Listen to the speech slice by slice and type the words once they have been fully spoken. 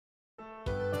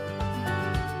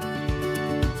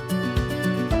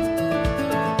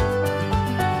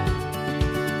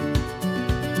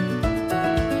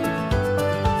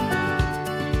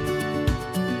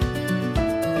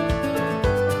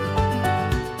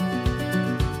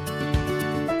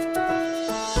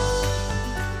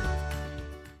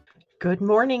Good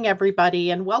morning, everybody,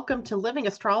 and welcome to Living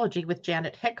Astrology with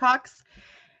Janet Hickox.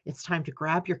 It's time to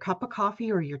grab your cup of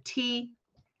coffee or your tea.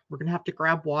 We're going to have to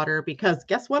grab water because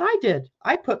guess what I did?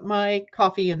 I put my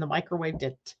coffee in the microwave,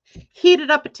 heated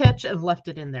up a titch, and left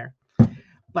it in there.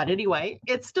 But anyway,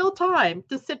 it's still time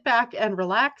to sit back and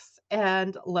relax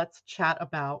and let's chat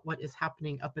about what is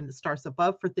happening up in the stars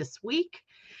above for this week.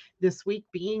 This week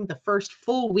being the first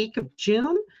full week of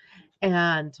June.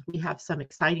 And we have some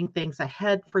exciting things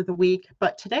ahead for the week.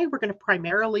 But today we're going to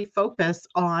primarily focus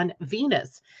on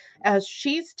Venus as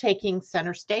she's taking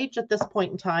center stage at this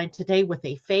point in time today with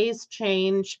a phase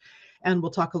change. And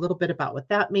we'll talk a little bit about what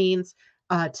that means.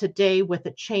 Today, with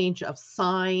a change of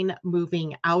sign,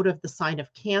 moving out of the sign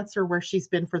of Cancer, where she's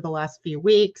been for the last few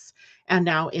weeks, and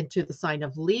now into the sign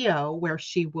of Leo, where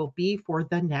she will be for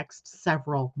the next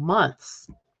several months.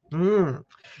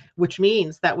 Which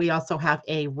means that we also have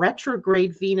a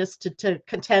retrograde Venus to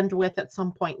contend with at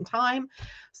some point in time.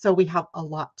 So we have a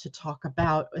lot to talk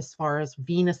about as far as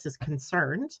Venus is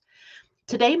concerned.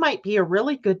 Today might be a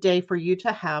really good day for you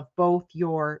to have both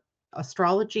your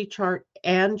astrology chart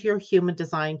and your human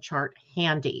design chart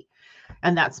handy.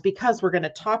 And that's because we're going to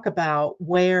talk about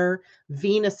where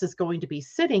Venus is going to be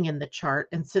sitting in the chart.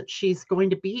 And since she's going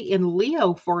to be in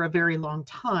Leo for a very long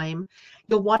time,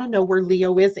 you'll want to know where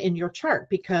Leo is in your chart.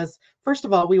 Because, first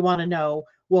of all, we want to know,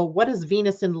 well, what does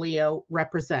Venus in Leo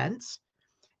represent?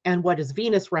 And what does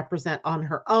Venus represent on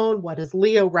her own? What does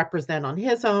Leo represent on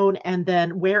his own? And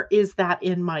then where is that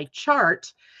in my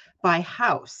chart by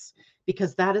house?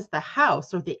 Because that is the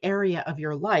house or the area of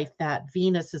your life that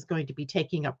Venus is going to be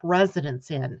taking up residence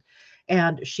in.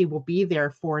 And she will be there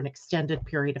for an extended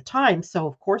period of time. So,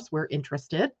 of course, we're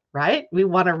interested, right? We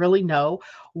want to really know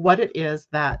what it is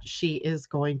that she is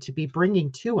going to be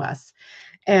bringing to us.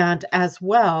 And as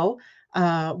well,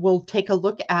 we'll take a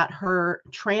look at her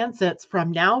transits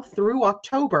from now through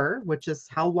October, which is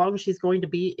how long she's going to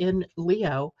be in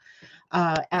Leo.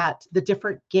 At the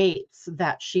different gates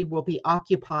that she will be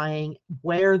occupying,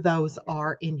 where those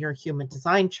are in your human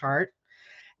design chart,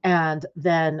 and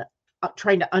then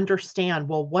trying to understand,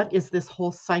 well, what is this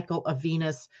whole cycle of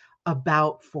Venus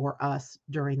about for us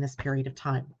during this period of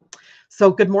time? So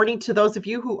good morning to those of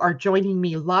you who are joining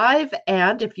me live.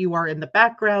 And if you are in the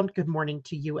background, good morning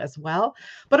to you as well.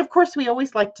 But of course, we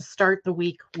always like to start the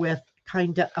week with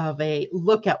kind of a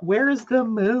look at where's the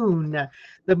moon.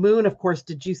 The moon, of course,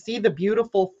 did you see the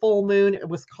beautiful full moon? It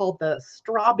was called the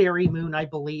strawberry moon, I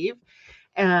believe.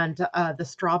 And the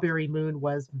strawberry moon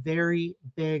was very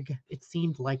big. It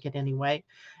seemed like it anyway.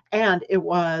 And it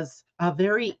was a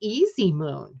very easy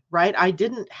moon, right? I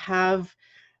didn't have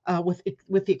with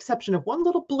the exception of one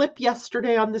little blip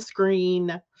yesterday on the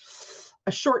screen,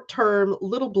 a short-term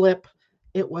little blip.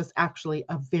 It was actually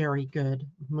a very good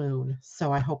moon.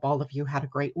 So I hope all of you had a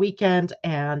great weekend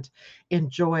and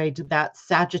enjoyed that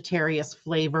Sagittarius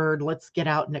flavored, let's get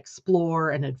out and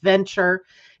explore and adventure.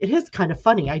 It is kind of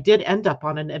funny. I did end up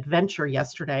on an adventure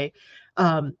yesterday.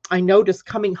 I noticed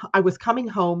I was coming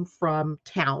home from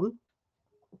town.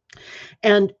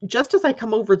 And just as I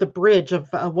come over the bridge of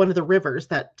one of the rivers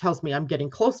that tells me I'm getting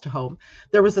close to home,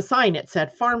 there was a sign. It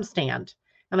said farm stand.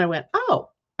 And I went, oh,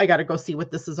 I got to go see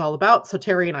what this is all about. So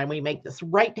Terry and I, we make this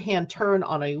right-hand turn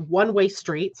on a one-way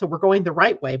street. So we're going the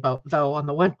right way, though, on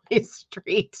the one-way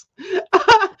street.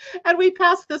 And we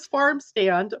passed this farm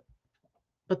stand,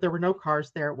 but there were no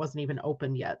cars there. It wasn't even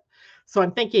open yet. So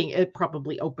I'm thinking it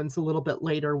probably opens a little bit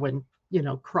later when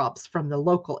crops from the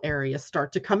local area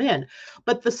start to come in.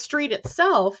 But the street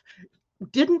itself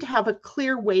didn't have a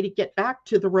clear way to get back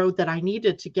to the road that I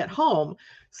needed to get home.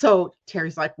 So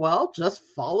Terry's like, well, just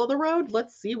follow the road.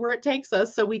 Let's see where it takes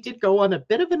us. So we did go on a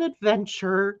bit of an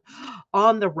adventure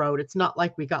on the road. It's not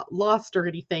like we got lost or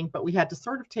anything, but we had to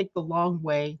sort of take the long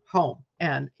way home.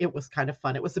 And it was kind of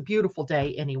fun. It was a beautiful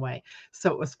day anyway.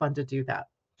 So it was fun to do that.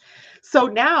 So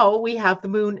now we have the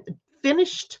moon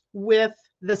finished with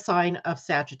the sign of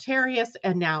Sagittarius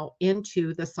and now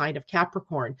into the sign of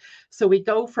Capricorn. So we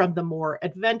go from the more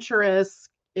adventurous,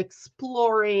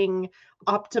 exploring,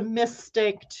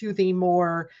 optimistic to the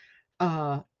more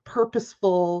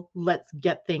purposeful, let's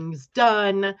get things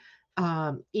done,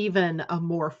 even a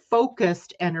more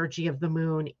focused energy of the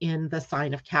moon in the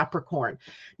sign of Capricorn.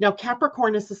 Now,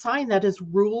 Capricorn is a sign that is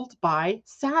ruled by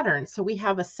Saturn. So we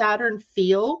have a Saturn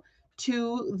feel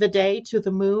to the day, to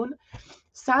the moon.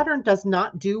 Saturn does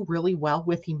not do really well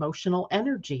with emotional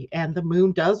energy, and the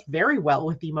moon does very well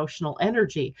with emotional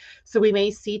energy. So we may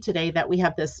see today that we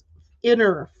have this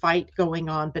inner fight going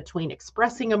on between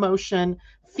expressing emotion,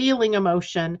 feeling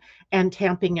emotion and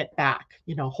tamping it back,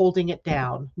 holding it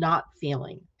down, not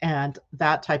feeling. And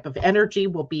that type of energy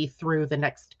will be through the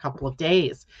next couple of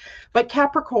days. But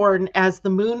Capricorn, as the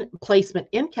moon placement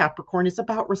in Capricorn, is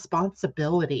about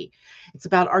responsibility. It's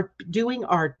about doing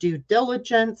our due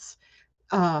diligence,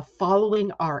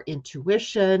 following our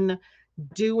intuition,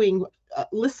 doing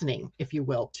listening, if you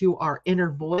will, to our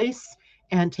inner voice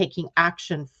and taking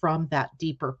action from that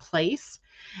deeper place.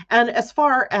 And as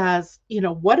far as,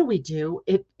 what do we do?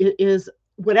 It is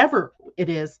whatever it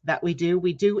is that we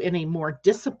do in a more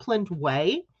disciplined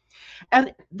way.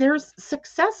 And there's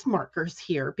success markers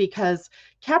here because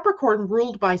Capricorn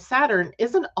ruled by Saturn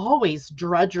isn't always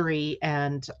drudgery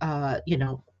and,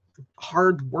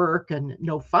 hard work and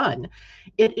no fun.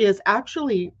 It is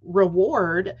actually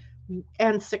reward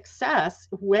and success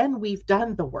when we've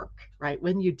done the work, right?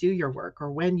 When you do your work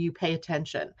or when you pay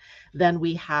attention, then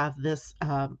we have this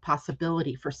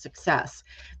possibility for success.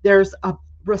 There's a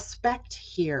respect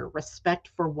here,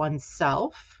 respect for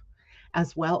oneself,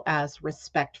 as well as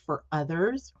respect for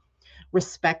others,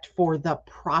 respect for the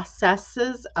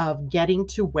processes of getting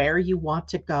to where you want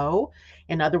to go.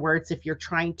 In other words, if you're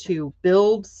trying to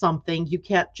build something, you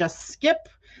can't just skip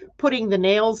putting the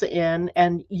nails in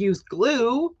and use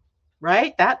glue,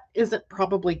 right? That isn't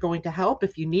probably going to help.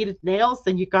 If you needed nails,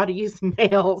 then you got to use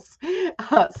nails.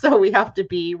 So we have to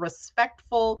be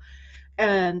respectful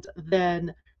and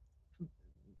then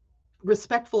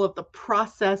respectful of the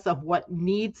process of what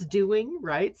needs doing,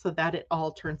 right? So that it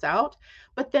all turns out.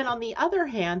 But then on the other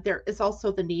hand, there is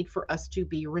also the need for us to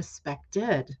be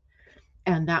respected.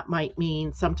 And that might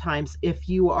mean sometimes if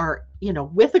you are,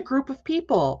 with a group of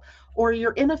people or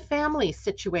you're in a family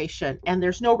situation and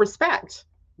there's no respect,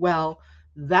 well,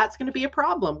 that's going to be a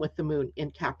problem with the moon in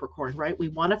Capricorn, right? We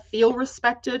want to feel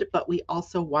respected, but we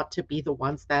also want to be the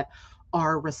ones that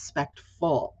are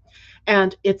respectful.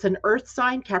 And it's an earth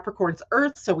sign, Capricorn's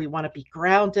earth. So we want to be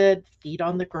grounded, feet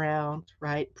on the ground,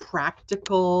 right?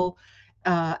 Practical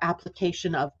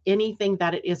application of anything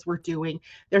that it is we're doing.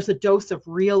 There's a dose of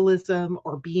realism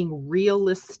or being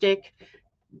realistic.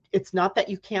 It's not that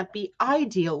you can't be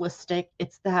idealistic.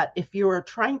 It's that if you are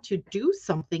trying to do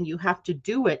something, you have to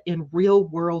do it in real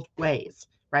world ways,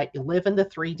 right? You live in the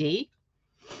 3D.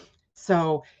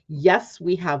 So yes,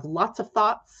 we have lots of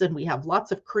thoughts and we have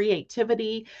lots of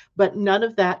creativity, but none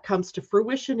of that comes to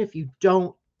fruition if you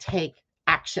don't take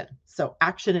action. So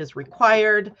action is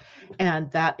required, and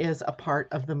that is a part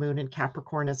of the moon in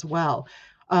Capricorn as well.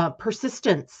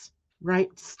 Persistence, right?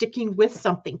 Sticking with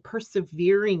something,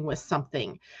 persevering with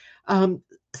something,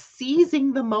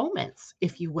 seizing the moments,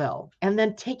 if you will, and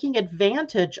then taking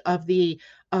advantage of the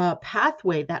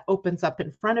pathway that opens up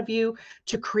in front of you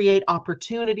to create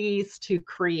opportunities, to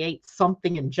create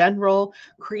something in general.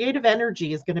 Creative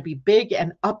energy is going to be big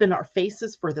and up in our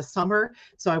faces for the summer.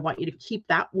 So I want you to keep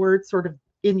that word sort of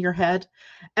in your head.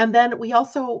 And then we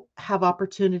also have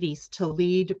opportunities to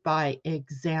lead by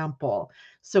example.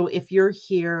 So if you're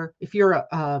here, if you're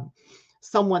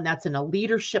someone that's in a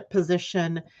leadership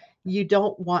position, you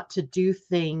don't want to do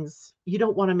things, you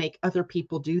don't want to make other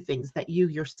people do things that you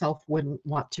yourself wouldn't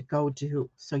want to go do.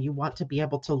 So you want to be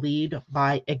able to lead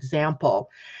by example.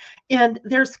 And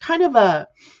there's kind of a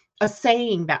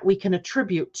saying that we can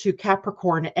attribute to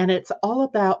Capricorn, and it's all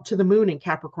about, to the moon in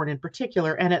Capricorn in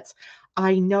particular, and it's,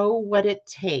 I know what it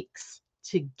takes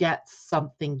to get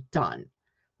something done,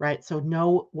 right? So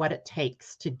know what it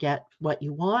takes to get what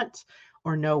you want,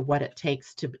 or know what it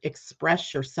takes to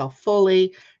express yourself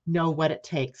fully, know what it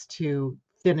takes to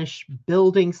finish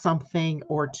building something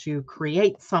or to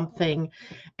create something,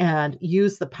 and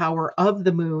use the power of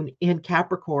the moon in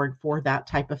Capricorn for that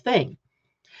type of thing.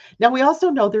 Now, we also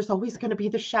know there's always going to be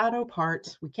the shadow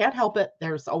part. We can't help it.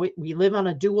 There's always, we live on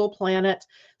a dual planet.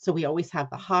 So we always have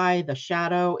the high, the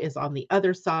shadow is on the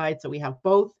other side. So we have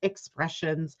both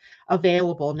expressions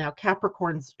available. Now,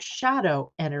 Capricorn's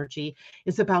shadow energy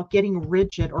is about getting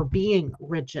rigid or being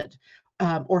rigid,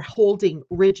 or holding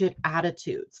rigid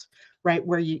attitudes, right?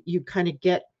 Where you kind of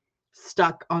get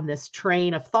stuck on this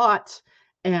train of thought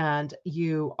and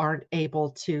you aren't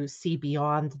able to see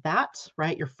beyond that,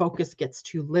 right? Your focus gets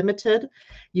too limited.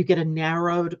 You get a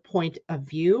narrowed point of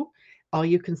view. All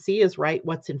you can see is right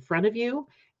what's in front of you,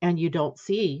 and you don't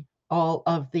see all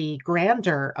of the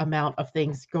grander amount of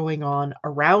things going on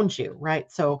around you,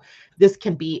 right? So this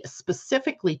can be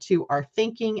specifically to our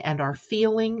thinking and our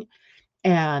feeling,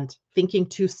 and thinking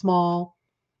too small,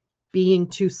 being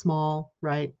too small,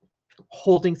 right?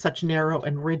 Holding such narrow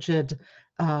and rigid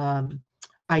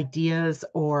ideas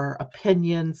or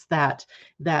opinions that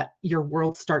your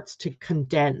world starts to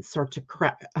condense or to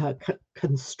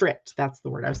constrict. That's the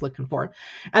word I was looking for.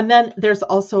 And then there's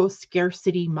also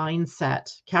scarcity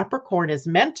mindset. Capricorn is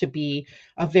meant to be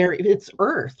it's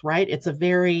Earth, right? It's a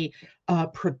very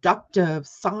productive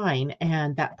sign,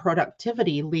 and that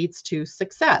productivity leads to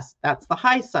success. That's the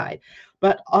high side.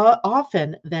 But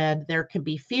often then there can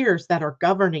be fears that are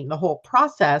governing the whole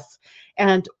process,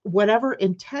 and whatever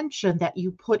intention that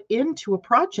you put into a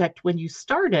project when you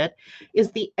start it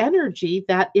is the energy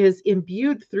that is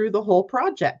imbued through the whole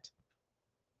project.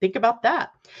 Think about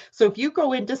that. So if you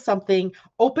go into something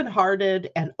open-hearted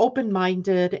and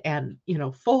open-minded and,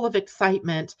 full of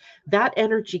excitement, that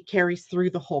energy carries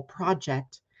through the whole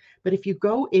project. But if you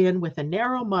go in with a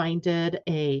narrow-minded,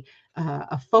 a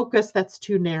focus that's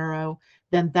too narrow,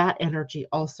 then that energy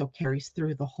also carries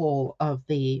through the whole of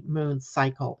the moon's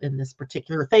cycle in this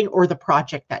particular thing or the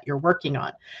project that you're working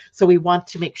on. So we want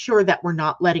to make sure that we're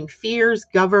not letting fears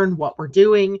govern what we're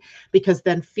doing, because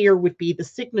then fear would be the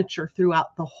signature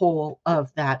throughout the whole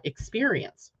of that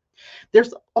experience.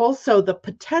 There's also the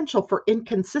potential for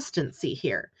inconsistency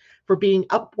here, for being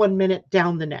up 1 minute,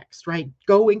 down the next, right?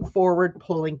 Going forward,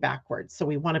 pulling backwards. So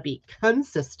we want to be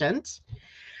consistent.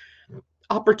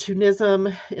 Opportunism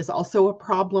is also a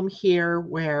problem here,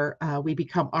 where we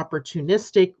become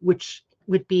opportunistic, which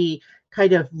would be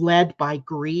kind of led by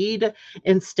greed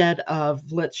instead of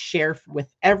let's share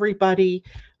with everybody.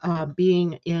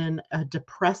 Being in a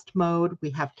depressed mode,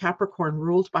 we have Capricorn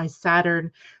ruled by Saturn.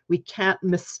 We can't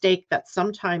mistake that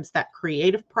sometimes that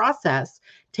creative process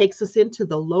takes us into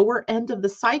the lower end of the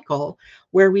cycle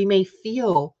where we may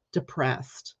feel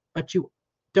depressed, but you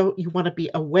want to be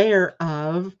aware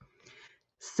of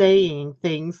saying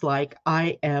things like,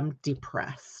 I am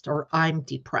depressed or I'm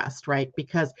depressed, right?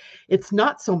 Because it's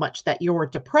not so much that you're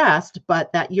depressed,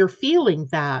 but that you're feeling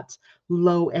that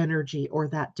low energy or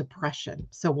that depression.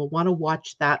 So we'll want to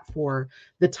watch that for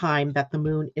the time that the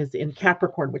moon is in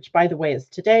Capricorn, which, by the way, is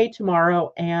today,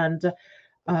 tomorrow, and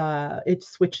it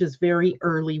switches very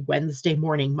early Wednesday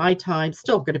morning, my time,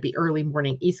 still going to be early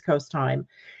morning East Coast time,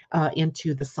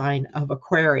 into the sign of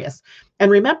Aquarius. And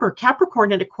remember,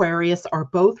 Capricorn and Aquarius are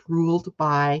both ruled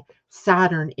by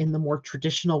Saturn in the more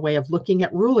traditional way of looking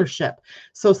at rulership.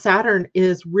 So Saturn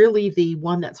is really the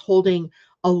one that's holding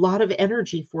a lot of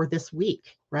energy for this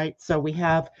week, right? So we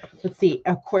have, let's see,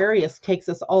 Aquarius takes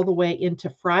us all the way into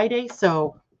Friday.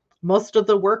 So most of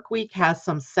the work week has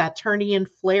some Saturnian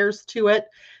flares to it,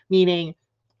 meaning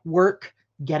work,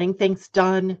 getting things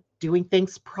done, doing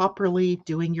things properly,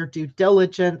 doing your due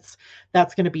diligence.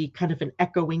 That's going to be kind of an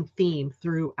echoing theme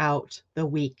throughout the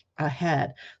week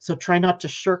ahead. So try not to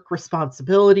shirk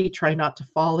responsibility. Try not to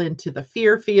fall into the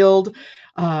fear field.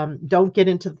 Don't get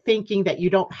into thinking that you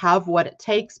don't have what it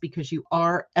takes, because you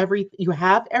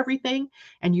have everything,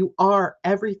 and you are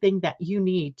everything that you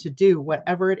need to do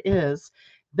whatever it is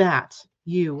that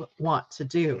you want to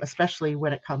do, especially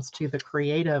when it comes to the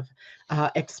creative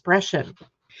expression.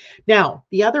 Now,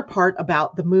 the other part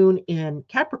about the moon in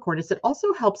Capricorn is it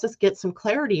also helps us get some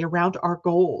clarity around our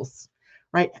goals,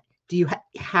 right? Do you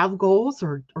have goals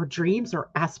or dreams or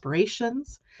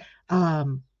aspirations?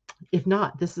 If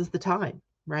not, this is the time,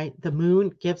 right? The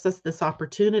moon gives us this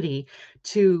opportunity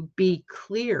to be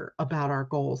clear about our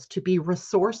goals, to be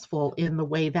resourceful in the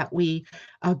way that we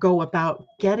go about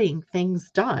getting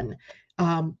things done,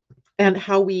 and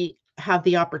how we have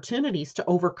the opportunities to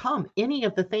overcome any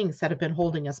of the things that have been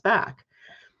holding us back.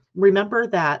 Remember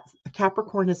that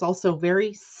Capricorn is also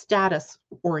very status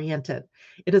oriented.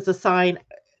 It is a sign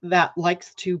that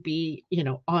likes to be,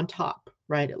 on top,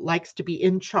 right? It likes to be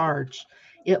in charge.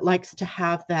 It likes to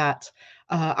have that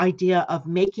idea of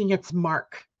making its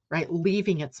mark, right?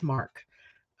 Leaving its mark.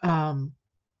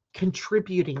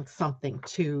 Contributing something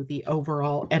to the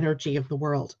overall energy of the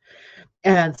world.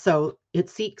 And so it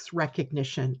seeks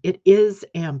recognition. It is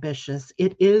ambitious.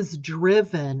 It is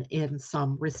driven in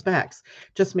some respects.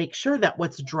 Just make sure that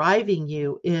what's driving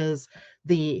you is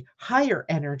the higher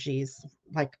energies.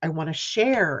 Like, I want to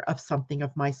share of something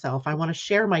of myself. I want to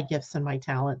share my gifts and my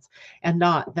talents, and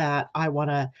not that I want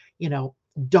to,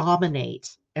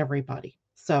 dominate everybody.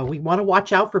 So we want to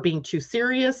watch out for being too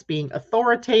serious, being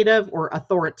authoritative or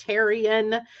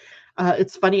authoritarian.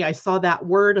 It's funny, I saw that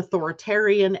word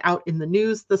authoritarian out in the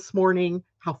news this morning.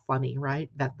 How funny, right?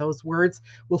 That those words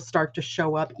will start to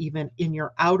show up even in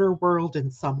your outer world in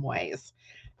some ways.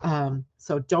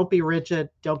 So don't be rigid,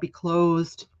 don't be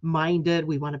closed-minded.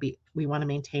 We want to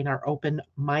maintain our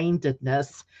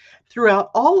open-mindedness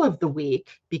throughout all of the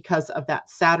week because of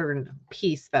that Saturn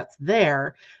piece that's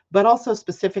there, but also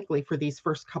specifically for these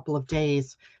first couple of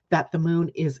days that the moon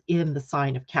is in the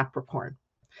sign of Capricorn.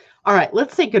 All right,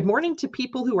 let's say good morning to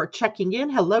people who are checking in.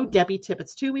 Hello, Debbie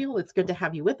Tibbetts-Tumiel. It's good to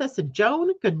have you with us. And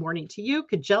Joan, good morning to you.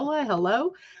 Kajella,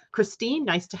 hello. Christine,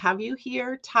 nice to have you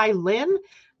here. Ty Lynn,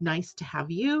 nice to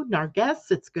have you. Narges,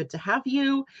 it's good to have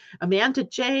you. Amanda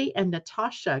J. and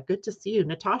Natasha, good to see you.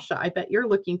 Natasha, I bet you're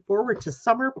looking forward to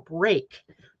summer break,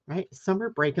 right? Summer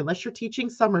break, unless you're teaching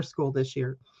summer school this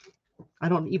year. I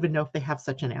don't even know if they have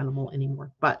such an animal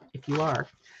anymore, but if you are,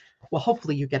 well,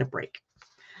 hopefully you get a break.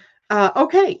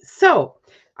 Okay, so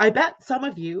I bet some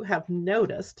of you have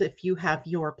noticed, if you have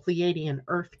your Pleiadian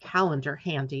Earth calendar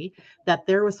handy, that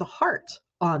there was a heart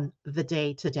on the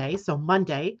day today. So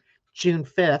Monday, June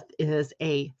 5th, is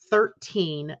a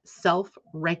 13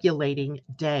 self-regulating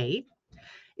day.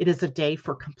 It is a day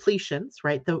for completions,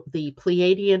 right? The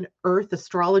Pleiadian Earth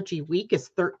astrology week is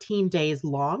 13 days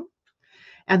long.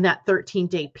 And that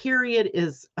 13-day period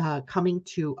is coming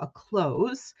to a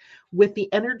close with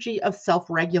the energy of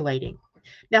self-regulating.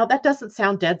 Now, that doesn't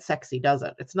sound dead sexy, does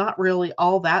it? It's not really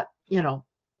all that,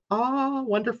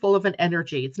 wonderful of an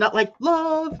energy. It's not like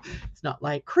love. It's not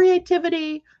like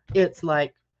creativity. It's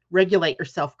like regulate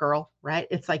yourself, girl, right?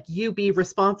 It's like you be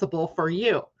responsible for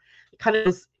you. It kind of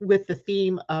is with the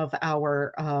theme of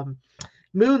our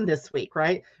moon this week,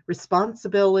 right?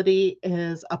 Responsibility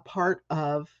is a part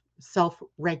of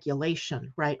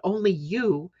self-regulation, right? Only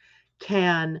you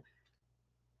can,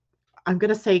 I'm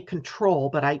going to say control,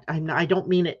 but I don't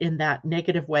mean it in that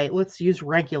negative way. Let's use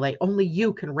regulate. Only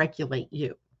you can regulate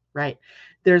you, right?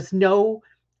 There's no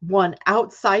one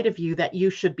outside of you that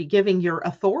you should be giving your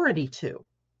authority to,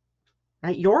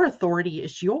 right? Your authority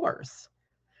is yours.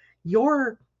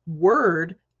 Your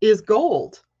word is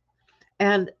gold.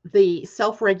 And the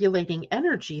self-regulating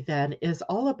energy then is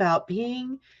all about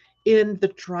being in the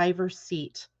driver's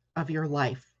seat of your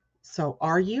life. So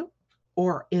are you,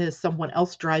 or is someone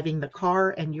else driving the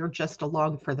car and you're just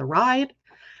along for the ride?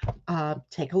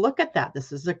 Take a look at that.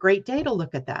 This is a great day to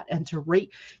look at that and to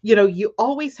rate. You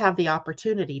always have the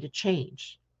opportunity to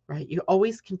change, right? You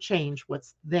always can change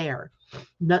what's there.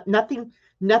 Nothing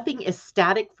is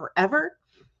static forever.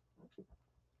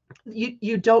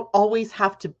 You don't always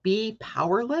have to be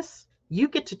powerless. You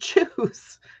get to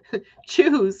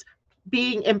choose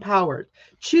being empowered,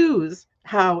 choose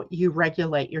how you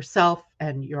regulate yourself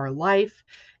and your life,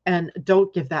 and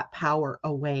don't give that power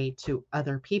away to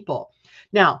other people.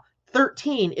 Now,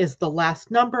 13 is the last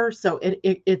number, so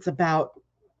it's about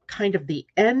kind of the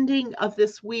ending of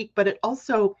this week, but it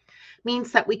also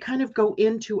means that we kind of go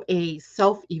into a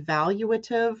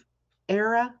self-evaluative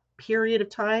period of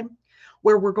time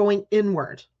where we're going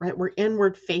inward, right? We're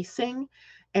inward facing,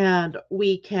 and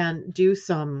we can do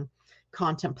some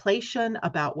contemplation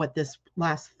about what this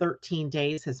last 13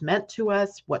 days has meant to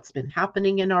us, what's been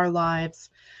happening in our lives,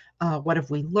 what have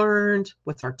we learned,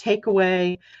 what's our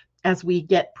takeaway, as we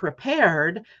get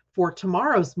prepared for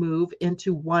tomorrow's move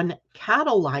into one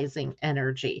catalyzing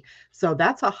energy. So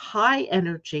that's a high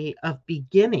energy of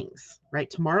beginnings, right?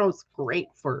 Tomorrow's great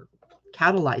for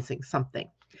catalyzing something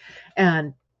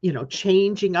and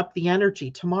changing up the energy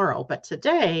tomorrow. But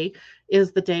today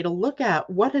is the day to look at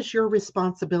what has your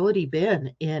responsibility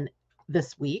been in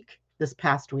this week, this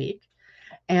past week,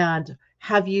 and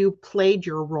have you played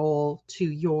your role to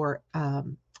your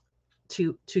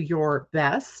to your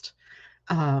best?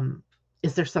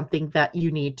 Is there something that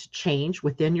you need to change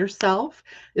within yourself?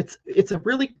 It's a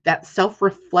really, that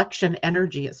self-reflection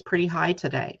energy is pretty high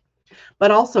today, but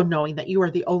also knowing that you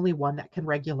are the only one that can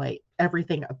regulate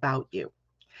everything about you.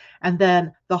 And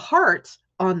then the heart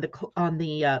on the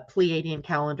Pleiadian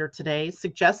calendar today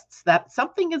suggests that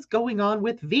something is going on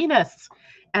with Venus.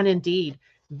 And indeed,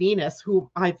 Venus, who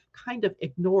I've kind of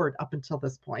ignored up until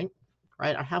this point,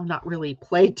 right? I have not really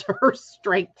played to her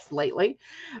strengths lately.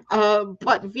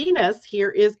 But Venus here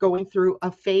is going through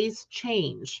a phase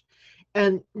change.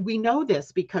 And we know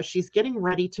this because she's getting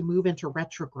ready to move into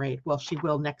retrograde. Well, she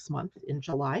will next month in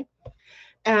July.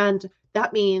 And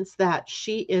that means that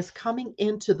she is coming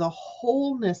into the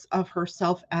wholeness of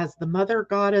herself as the mother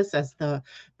goddess, as the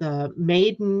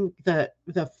maiden,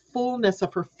 the fullness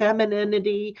of her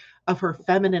femininity, of her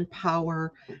feminine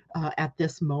power at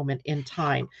this moment in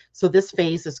time. So this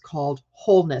phase is called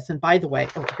wholeness. And by the way,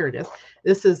 here it is.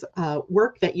 This is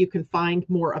work that you can find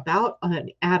more about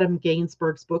on Adam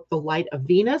Gainsbourg's book, The Light of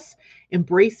Venus,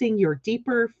 Embracing Your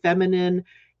Deeper Feminine,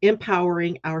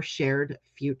 Empowering Our Shared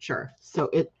Future.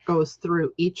 So it goes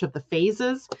through each of the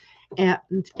phases, and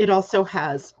it also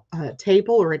has a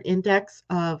table or an index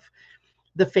of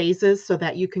the phases so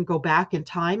that you can go back in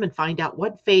time and find out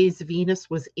what phase Venus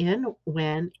was in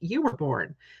when you were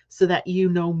born, so that you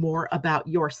know more about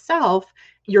yourself,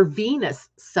 your Venus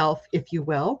self, if you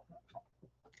will.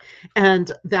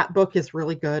 And that book is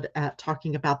really good at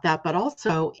talking about that. But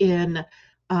also in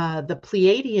the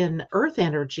Pleiadian Earth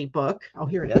Energy book, oh,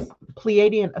 here it is,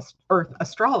 Pleiadian Earth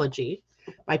Astrology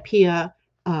by Pia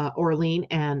Orlean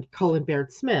and Colin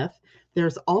Baird Smith.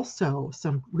 There's also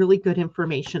some really good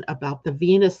information about the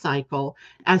Venus cycle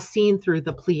as seen through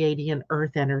the Pleiadian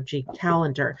Earth Energy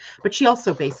calendar. But she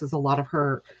also bases a lot of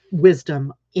her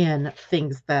wisdom in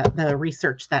things that the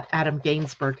research that Adam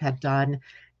Gainsbourg had done,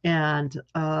 and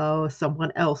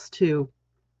someone else too,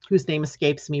 whose name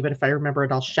escapes me, but if I remember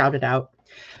it, I'll shout it out.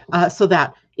 So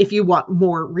that if you want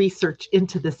more research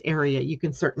into this area, you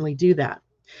can certainly do that.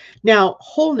 Now,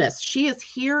 wholeness, she is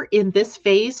here in this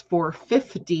phase for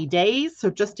 50 days. So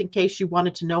just in case you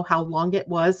wanted to know how long it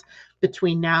was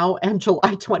between now and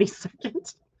July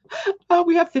 22nd,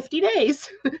 we have 50 days,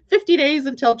 50 days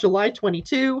until July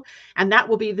 22. And that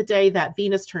will be the day that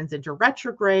Venus turns into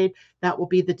retrograde. That will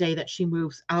be the day that she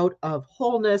moves out of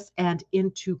wholeness and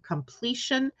into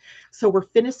completion. So we're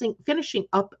finishing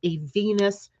up a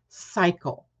Venus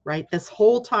cycle, right? This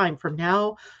whole time from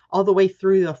now all the way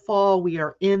through the fall, we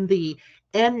are in the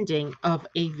ending of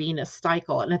a Venus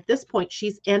cycle. And at this point,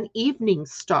 she's an evening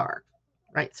star,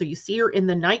 right? So you see her in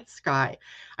the night sky.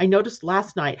 I noticed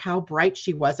last night how bright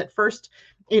she was at first.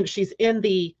 And she's in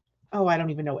the, oh, I don't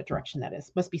even know what direction that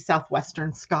is. Must be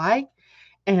southwestern sky.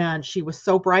 And she was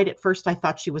so bright at first, I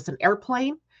thought she was an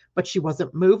airplane, but she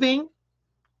wasn't moving.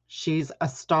 She's a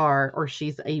star, or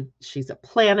she's a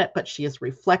planet, but she is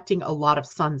reflecting a lot of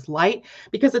sun's light,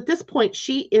 because at this point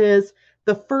she is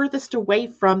the furthest away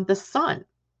from the sun.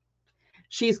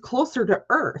 She's closer to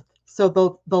Earth. So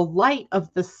the light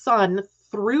of the sun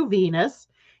through Venus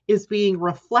is being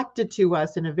reflected to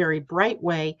us in a very bright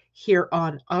way here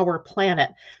on our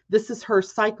planet. This is her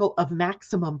cycle of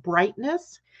maximum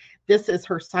brightness. This is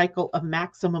her cycle of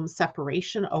maximum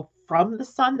separation from the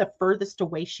sun, the furthest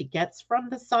away she gets from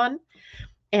the sun.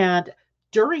 And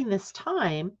during this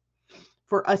time,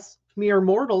 for us mere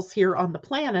mortals here on the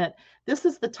planet, this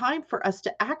is the time for us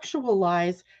to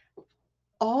actualize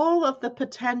all of the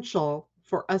potential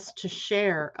for us to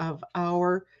share of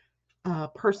our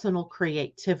personal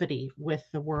creativity with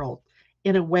the world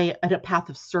in a way, at a path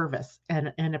of service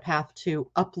and a path to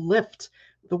uplift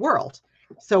the world.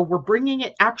 So we're bringing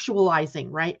it,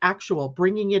 actualizing, right?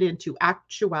 Bringing it into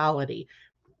actuality,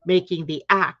 making the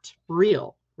act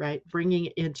real, right? Bringing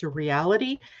it into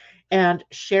reality and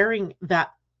sharing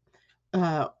that.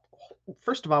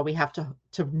 First of all, we have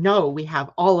to know we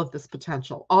have all of this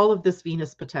potential, all of this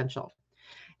Venus potential.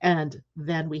 And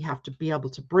then we have to be able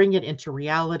to bring it into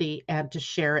reality and to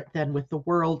share it then with the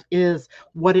world, is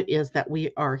what it is that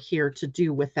we are here to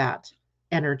do with that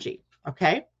energy.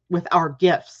 Okay. With our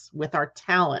gifts, with our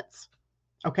talents.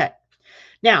 Okay.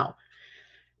 Now,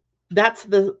 that's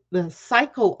the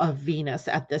cycle of Venus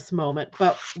at this moment.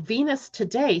 But Venus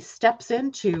today steps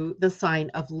into the sign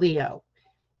of Leo.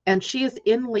 And she is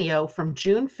in Leo from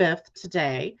June 5th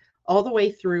today all the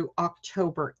way through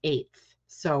October 8th.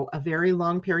 So a very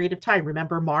long period of time.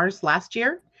 Remember Mars last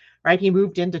year, right? He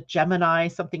moved into Gemini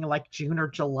something like June or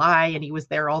July, and he was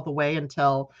there all the way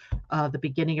until the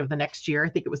beginning of the next year. I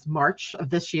think it was March of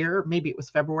this year. Maybe it was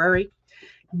February.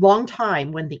 Long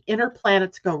time. When the inner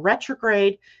planets go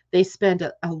retrograde, they spend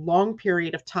a long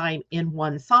period of time in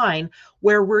one sign,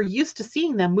 where we're used to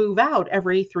seeing them move out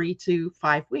every 3 to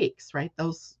 5 weeks, right?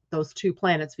 Those two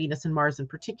planets, Venus and Mars in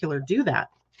particular, do that.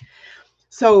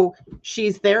 So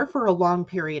she's there for a long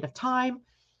period of time.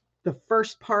 The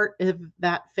first part of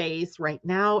that phase right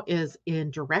now is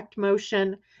in direct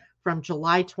motion from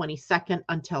July 22nd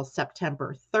until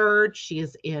September 3rd. She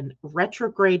is in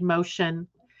retrograde motion.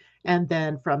 And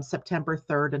then from September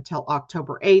 3rd until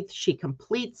October 8th, she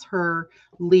completes her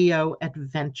Leo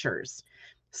adventures.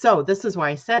 So this is why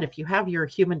I said, if you have your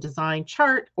human design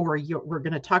chart, or we're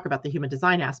going to talk about the human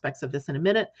design aspects of this in a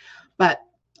minute, but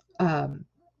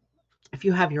if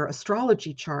you have your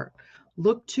astrology chart,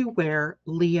 look to where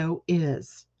Leo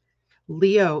is.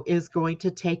 Leo is going to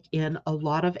take in a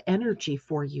lot of energy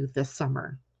for you this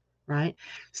summer, right?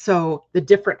 So the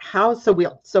different house,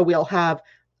 so we'll have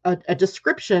a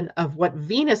description of what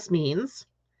Venus means,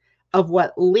 of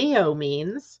what Leo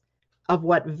means, of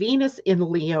what Venus in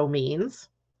Leo means,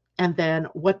 and then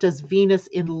what does Venus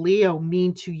in Leo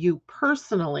mean to you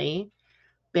personally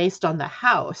based on the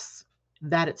house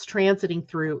that it's transiting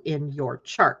through in your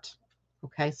chart.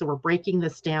 Okay, so we're breaking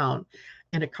this down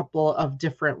in a couple of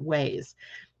different ways.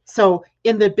 So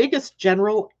in the biggest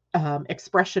general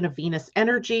expression of Venus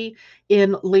energy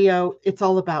in Leo. It's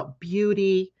all about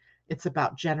beauty. It's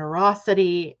about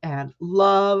generosity and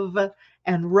love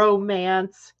and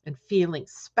romance and feeling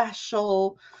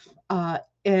special.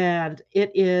 And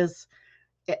it's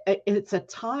a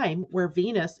time where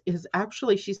Venus is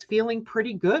actually, she's feeling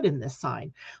pretty good in this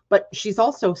sign, but she's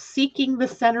also seeking the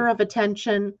center of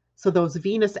attention. So those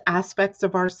Venus aspects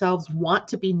of ourselves want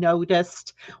to be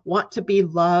noticed, want to be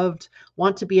loved,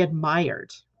 want to be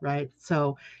admired, right?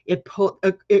 So it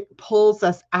pulls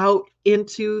us out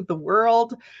into the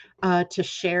world to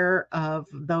share of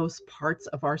those parts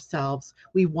of ourselves.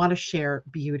 We want to share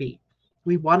beauty.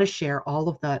 We want to share all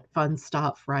of that fun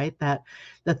stuff, right? That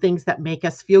the things that make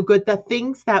us feel good, the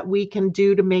things that we can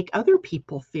do to make other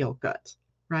people feel good,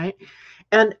 right?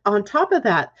 And on top of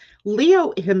that,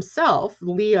 Leo himself,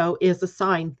 Leo is a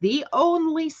sign, the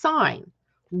only sign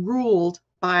ruled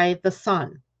by the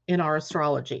sun in our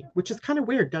astrology, which is kind of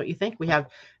weird, don't you think? We have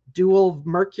dual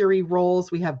Mercury roles,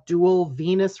 we have dual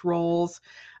Venus roles,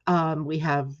 we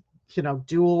have,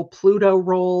 dual Pluto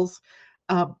roles,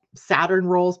 Saturn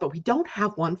roles, but we don't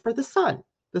have one for the sun.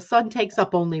 The sun takes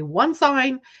up only one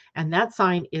sign, and that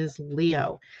sign is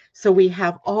Leo. So we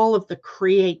have all of the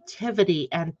creativity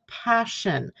and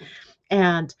passion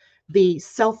and the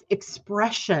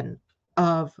self-expression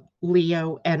of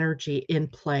Leo energy in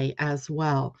play as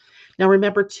well. Now,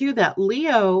 remember too that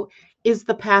Leo is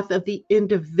the path of the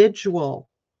individual,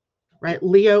 right?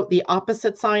 Leo, the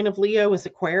opposite sign of Leo is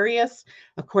Aquarius.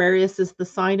 Aquarius is the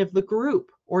sign of the group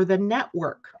or the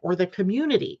network or the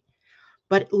community.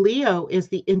 But Leo is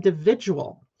the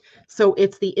individual. So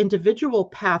it's the individual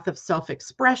path of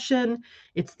self-expression.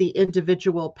 It's the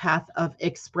individual path of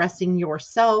expressing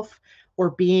yourself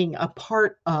or being a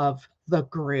part of the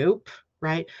group,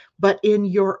 right? But in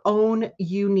your own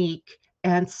unique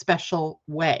and special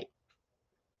way.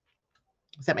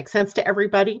 Does that make sense to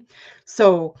everybody?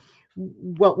 So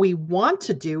what we want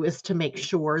to do is to make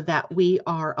sure that we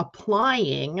are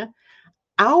applying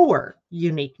our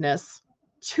uniqueness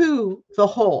to the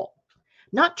whole,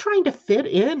 not trying to fit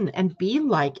in and be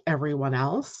like everyone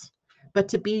else, but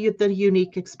to be the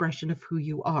unique expression of who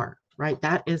you are, right?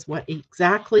 That is what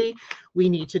exactly we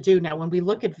need to do. Now, when we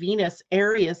look at Venus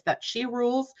areas that she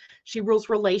rules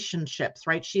relationships,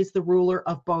 right? She's the ruler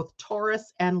of both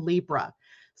Taurus and Libra.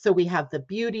 So we have the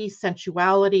beauty,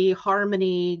 sensuality,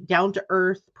 harmony, down to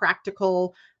earth,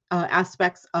 practical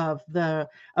aspects of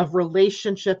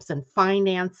relationships and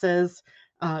finances,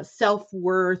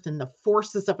 self-worth, and the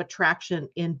forces of attraction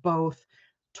in both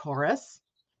Taurus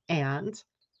and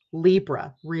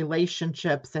Libra,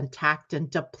 relationships and tact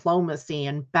and diplomacy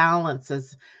and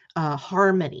balances,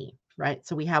 harmony, right?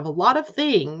 So we have a lot of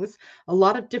things, a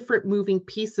lot of different moving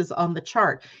pieces on the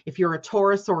chart. If you're a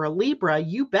Taurus or a Libra,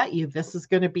 you bet you this is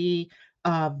going to be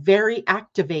very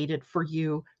activated for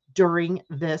you during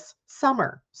this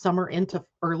summer into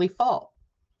early fall.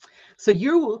 So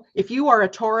if you are a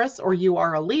Taurus or you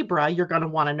are a Libra, you're going to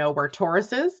want to know where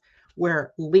Taurus is,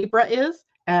 where Libra is,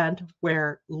 and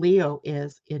where Leo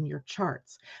is in your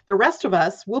charts. The rest of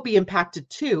us will be impacted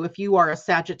too. If you are a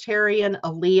Sagittarian,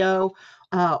 a Leo,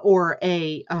 or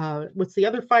what's the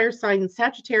other fire sign?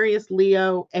 Sagittarius,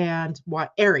 Leo, and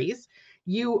Aries,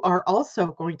 you are also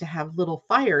going to have little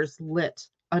fires lit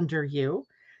under you.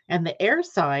 And the air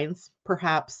signs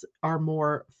perhaps are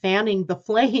more fanning the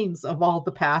flames of all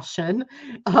the passion,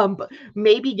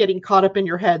 maybe getting caught up in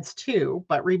your heads too.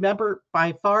 But remember,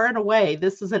 by far and away,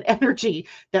 this is an energy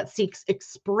that seeks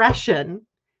expression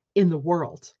in the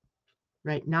world,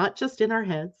 right? Not just in our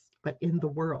heads, but in the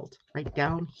world, right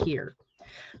down here.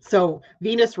 So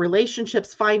Venus,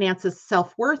 relationships, finances,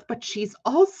 self-worth, but she's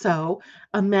also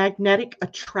a magnetic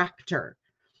attractor.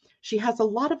 She has a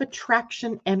lot of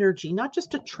attraction energy, not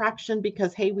just attraction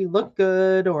because, hey, we look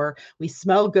good or we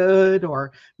smell good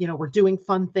or, we're doing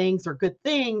fun things or good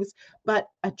things, but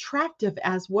attractive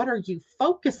as what are you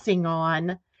focusing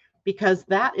on? Because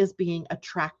that is being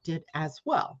attracted as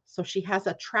well. So she has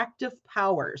attractive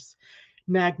powers,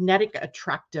 magnetic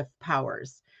attractive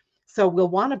powers. So we'll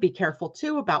want to be careful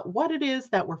too about what it is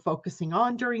that we're focusing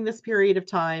on during this period of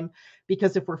time,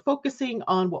 because if we're focusing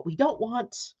on what we don't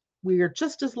want, we are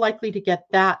just as likely to get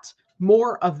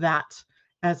more of that,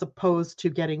 as opposed to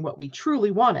getting what we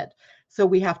truly wanted. So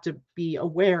we have to be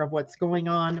aware of what's going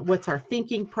on, what's our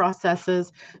thinking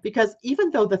processes, because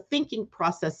even though the thinking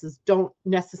processes don't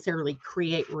necessarily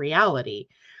create reality,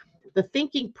 the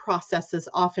thinking processes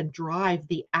often drive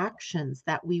the actions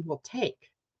that we will take,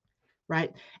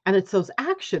 right? And it's those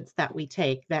actions that we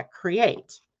take that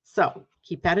create. So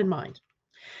keep that in mind.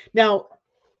 Now,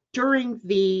 during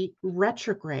the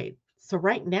retrograde, So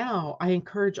right now, I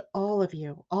encourage all of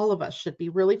you, all of us should be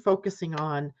really focusing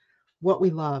on what we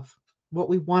love, what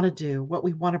we want to do, what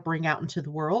we want to bring out into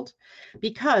the world.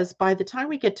 Because by the time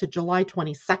we get to July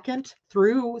 22nd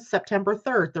through September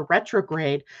 3rd, the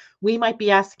retrograde, we might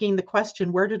be asking the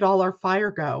question, where did all our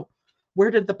fire go?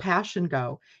 Where did the passion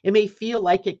go? It may feel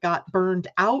like it got burned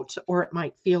out, or it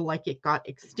might feel like it got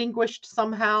extinguished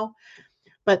somehow.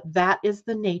 But that is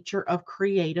the nature of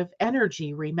creative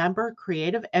energy. Remember,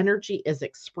 creative energy is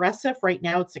expressive. Right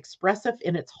now, it's expressive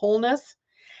in its wholeness.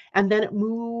 And then it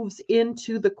moves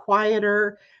into the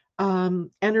quieter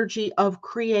energy of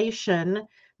creation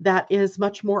that is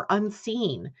much more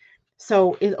unseen.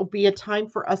 So it'll be a time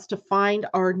for us to find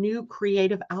our new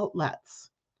creative outlets,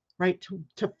 right?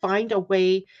 To find a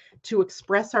way to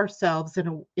express ourselves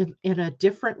in a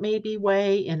different maybe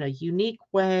way, in a unique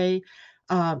way.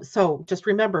 So just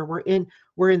remember,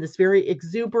 we're in this very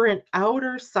exuberant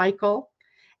outer cycle,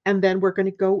 and then we're going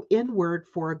to go inward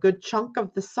for a good chunk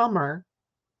of the summer,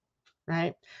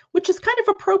 right? Which is kind of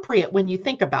appropriate when you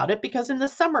think about it, because in the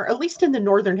summer, at least in the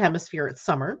northern hemisphere, it's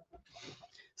summer.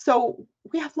 So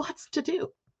we have lots to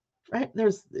do, right?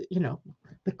 There's,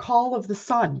 the call of the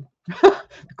sun, the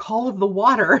call of the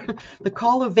water, the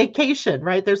call of vacation,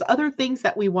 right? There's other things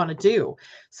that we want to do.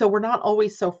 So we're not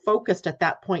always so focused at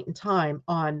that point in time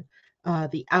on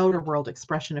the outer world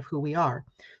expression of who we are.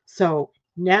 So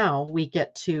now we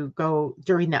get to go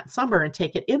during that summer and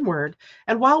take it inward.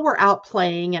 And while we're out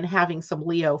playing and having some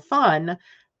Leo fun,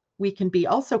 we can be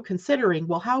also considering,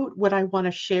 well, how would I want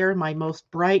to share my most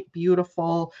bright,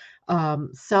 beautiful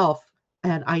self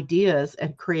and ideas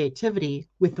and creativity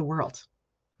with the world?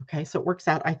 Okay, so it works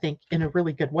out, I think, in a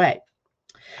really good way.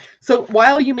 So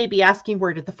while you may be asking,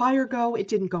 where did the fire go? It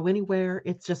didn't go anywhere.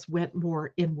 It just went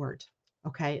more inward.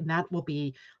 Okay, and that will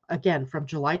be, again, from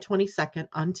July 22nd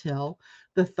until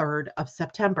the 3rd of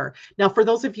September. Now, for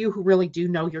those of you who really do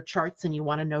know your charts and you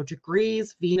want to know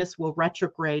degrees, Venus will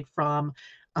retrograde from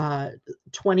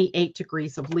 28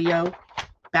 degrees of Leo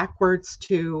backwards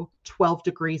to 12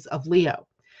 degrees of Leo.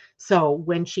 So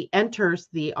when she enters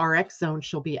the RX zone,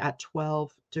 she'll be at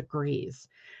 12 degrees,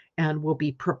 and we'll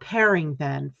be preparing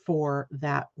then for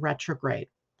that retrograde.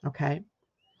 Okay.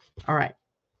 All right.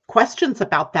 Questions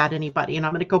about that, anybody? And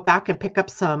I'm going to go back and pick up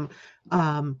some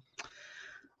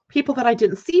people that I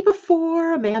didn't see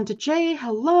before. Amanda J,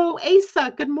 hello.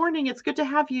 Asa, good morning. It's good to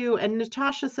have you. And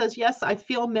Natasha says, yes, I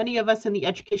feel many of us in the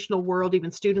educational world,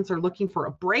 even students, are looking for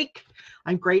a break.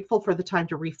 I'm grateful for the time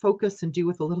to refocus and do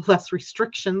with a little less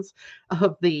restrictions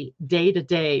of the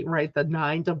day-to-day, right?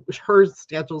 Her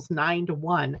schedule's 9 to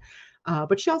 1.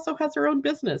 But she also has her own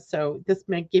business. So this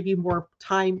may give you more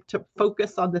time to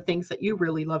focus on the things that you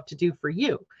really love to do for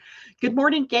you. Good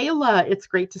morning, Gayla. It's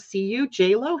great to see you.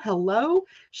 JLo, hello.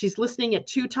 She's listening at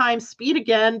 2 times speed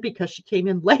again because she came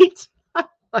in late.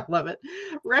 I love it.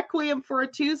 Requiem for a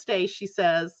Tuesday, she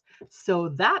says. So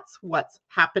that's what's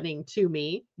happening to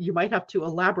me. You might have to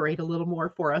elaborate a little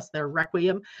more for us there,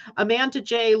 Requiem. Amanda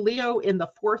J, Leo in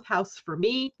the 4th house for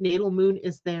me. Natal moon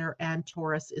is there, and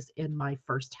Taurus is in my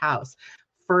 1st house.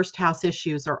 1st house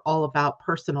issues are all about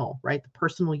personal, right? The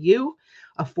personal you.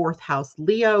 A 4th house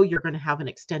Leo, you're going to have an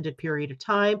extended period of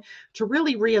time to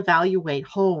really reevaluate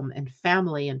home and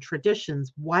family and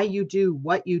traditions, why you do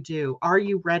what you do. Are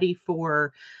you ready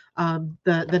for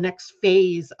the next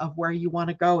phase of where you want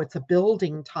to go? It's a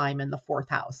building time in the 4th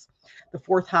house. The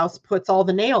 4th house puts all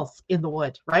the nails in the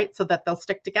wood, right? So that they'll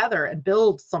stick together and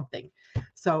build something.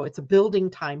 So it's a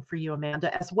building time for you,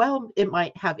 Amanda. As well, it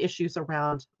might have issues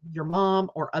around your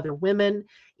mom or other women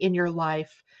in your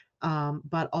life.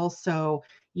 But also,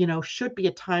 should be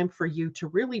a time for you to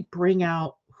really bring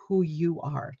out who you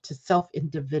are, to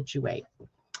self-individuate.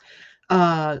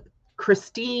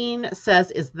 Christine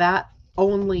says, is that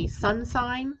only sun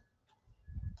sign?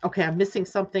 Okay, I'm missing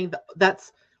something.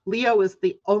 That's Leo is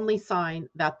the only sign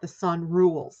that the sun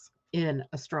rules in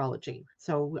astrology.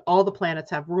 So all the planets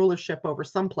have rulership over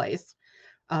someplace.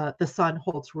 The sun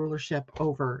holds rulership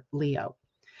over Leo.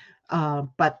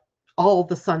 But all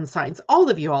the sun signs, all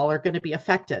of you all are going to be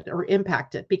affected or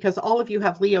impacted because all of you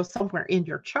have Leo somewhere in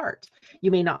your chart.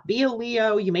 You may not be a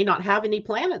Leo. You may not have any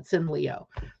planets in Leo.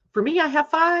 For me, I have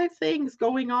 5 things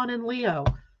going on in Leo.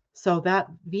 So that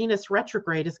Venus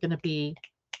retrograde is going to be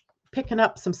picking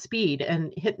up some speed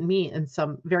and hitting me in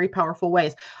some very powerful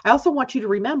ways. I also want you to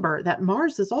remember that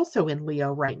Mars is also in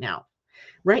Leo right now.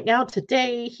 Right now,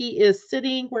 today, he is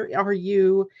sitting, where are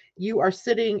you? You are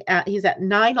sitting he's at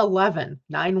 911,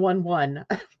 911.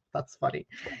 That's funny.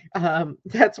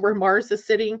 That's where Mars is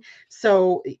sitting.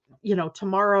 So,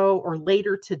 tomorrow or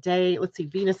later today, let's see,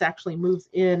 Venus actually moves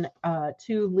in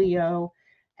to Leo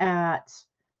at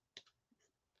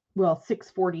well,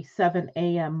 6:47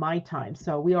 a.m. my time.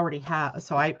 So we already have,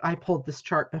 so I pulled this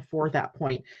chart before that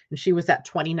point, and she was at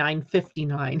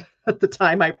 29:59 at the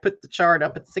time I put the chart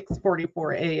up at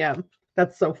 6:44 a.m.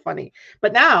 That's so funny.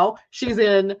 But now she's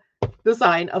in the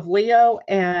sign of Leo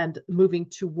and moving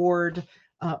toward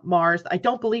Mars. I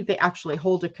don't believe they actually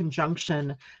hold a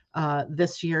conjunction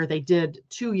this year. They did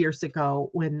 2 years ago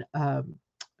when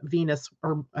Venus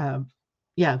or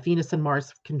Venus and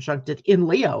Mars conjuncted in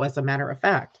Leo, as a matter of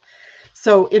fact.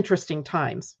 So interesting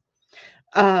times.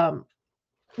 Now,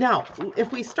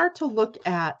 if we start to look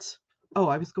at,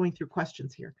 I was going through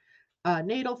questions here.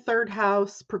 Natal third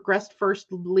house, progressed first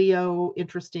Leo.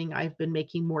 Interesting. I've been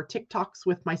making more TikToks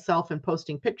with myself and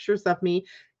posting pictures of me,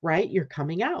 right? You're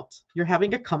coming out. You're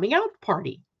having a coming out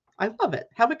party. I love it.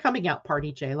 Have a coming out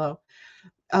party, JLo.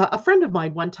 A friend of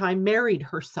mine one time married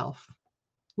herself.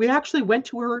 We actually went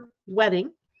to her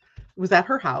wedding. It was at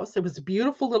her house. It was a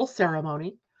beautiful little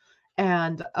ceremony.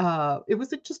 And it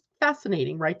was just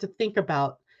fascinating, right? To think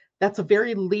about. That's a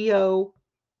very Leo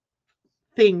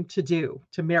thing to do,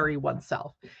 to marry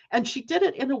oneself. And she did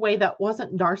it in a way that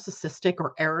wasn't narcissistic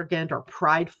or arrogant or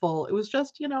prideful. It was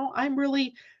just, I'm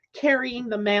really carrying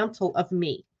the mantle of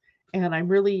me. And I'm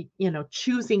really,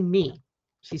 choosing me.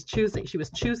 She was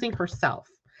choosing herself.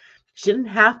 She didn't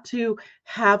have to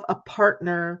have a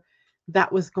partner that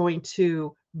was going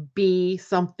to be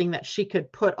something that she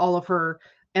could put all of her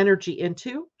energy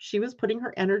into. She was putting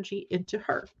her energy into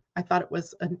her. I thought it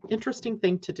was an interesting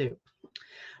thing to do.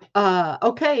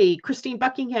 Okay, Christine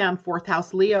Buckingham, fourth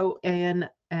house Leo and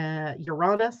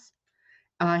Uranus.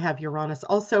 I have Uranus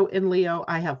also in Leo.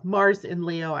 I have Mars in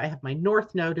Leo. I have my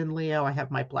North Node in Leo. I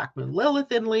have my Black Moon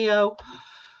Lilith in Leo.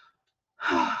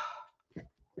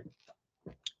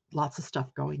 Lots of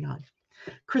stuff going on.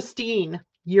 Christine,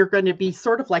 you're going to be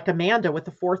sort of like Amanda with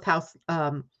the fourth house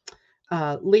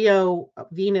Leo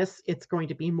Venus. It's going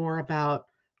to be more about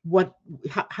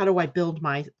how do I build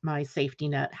my safety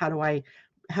net? How do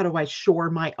I shore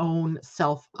my own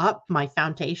self up, my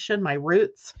foundation, my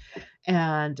roots,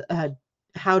 and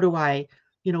how do I,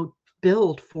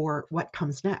 build for what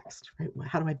comes next, right?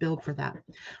 How do I build for that?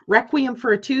 Requiem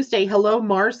for a Tuesday. Hello,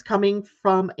 Mars coming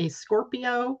from a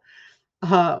Scorpio.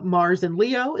 Mars and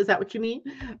Leo. Is that what you mean?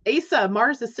 Asa,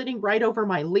 Mars is sitting right over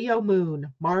my Leo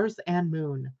moon, Mars and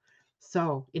moon.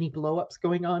 So any blow-ups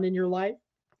going on in your life?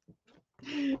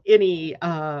 Any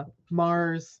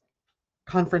Mars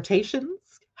confrontations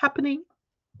happening?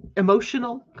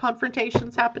 Emotional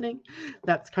confrontations happening?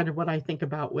 That's kind of what I think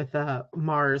about with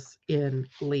Mars in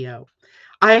Leo.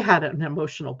 I had an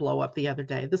emotional blow-up the other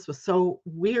day. This was so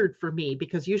weird for me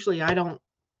because usually I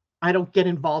don't get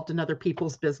involved in other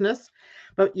people's business.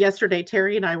 But yesterday,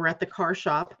 Terry and I were at the car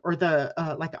shop, or the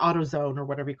like AutoZone or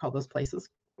whatever you call those places,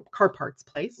 car parts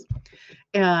place.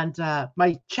 And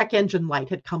my check engine light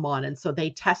had come on. And so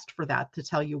they test for that to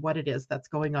tell you what it is that's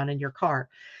going on in your car.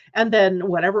 And then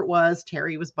whatever it was,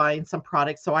 Terry was buying some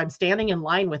product. So I'm standing in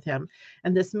line with him.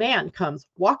 And this man comes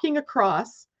walking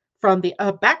across from the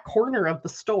back corner of the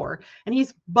store, and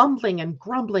he's bumbling and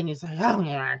grumbling. He's like, "Oh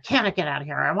yeah, I can't get out of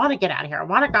here. I want to get out of here. I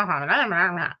want to go home."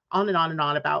 On and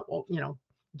on about,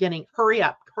 hurry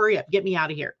up, get me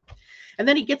out of here. And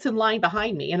then he gets in line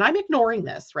behind me, and I'm ignoring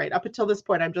this, right? Up until this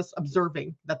point, I'm just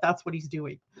observing that that's what he's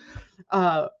doing.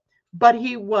 But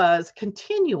he was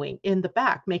continuing in the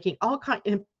back, making all kinds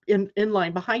in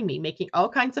line behind me, making all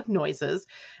kinds of noises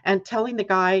and telling the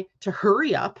guy to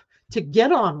hurry up, to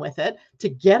get on with it, to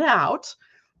get out.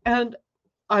 And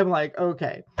I'm like,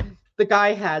 okay. The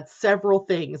guy had several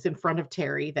things in front of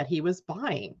Terry that he was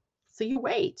buying. So you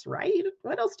wait, right?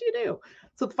 What else do you do?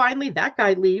 So finally that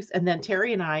guy leaves, and then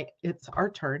Terry and I, it's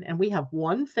our turn, and we have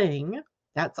one thing,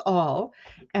 that's all.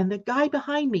 And the guy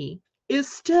behind me is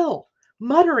still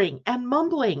muttering and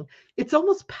mumbling. It's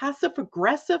almost passive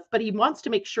aggressive, but he wants to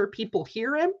make sure people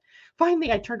hear him.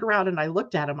 Finally, I turned around and I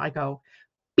looked at him. I go,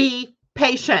 be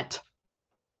patient.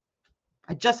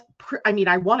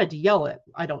 I wanted to yell it.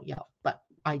 I don't yell, but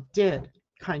I did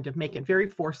kind of make it very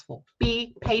forceful.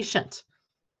 Be patient.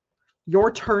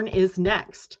 Your turn is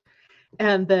next.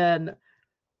 And then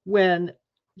when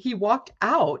he walked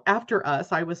out after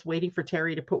us, I was waiting for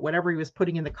Terry to put whatever he was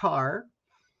putting in the car.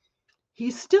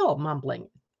 He's still mumbling,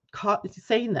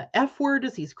 saying the F word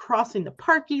as he's crossing the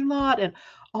parking lot and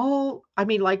all.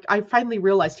 I finally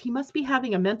realized he must be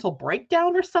having a mental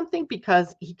breakdown or something,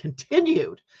 because he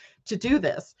continued to do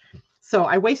this. So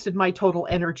I wasted my total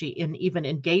energy in even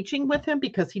engaging with him,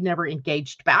 because he never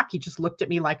engaged back. He just looked at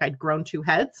me like I'd grown two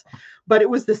heads. But it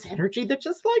was this energy that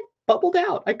just bubbled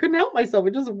out. I couldn't help myself.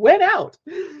 It just went out.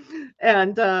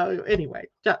 And anyway,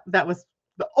 that was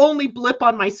The only blip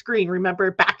on my screen.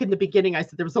 Remember back in the beginning, I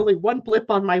said there was only one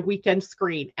blip on my weekend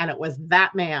screen, and it was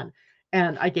that man.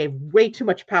 And I gave way too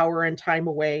much power and time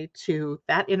away to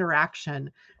that interaction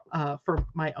for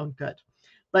my own good.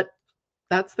 But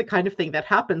that's the kind of thing that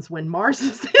happens when Mars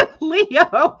is in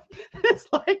Leo. It's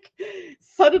like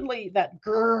suddenly that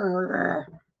grrr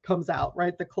comes out,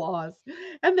 right? The claws,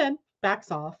 and then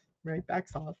backs off, right?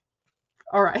 Backs off.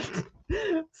 All right.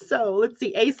 So let's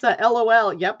see. Asa,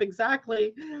 LOL. Yep,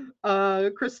 exactly.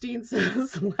 Christine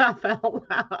says, laugh out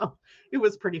loud. It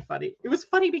was pretty funny. It was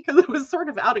funny because it was sort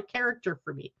of out of character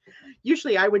for me.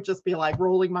 Usually I would just be like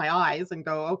rolling my eyes and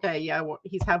go, okay, yeah, well,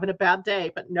 he's having a bad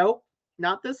day. But nope,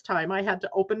 not this time. I had to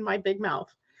open my big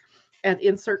mouth and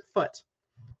insert foot.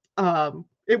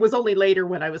 It was only later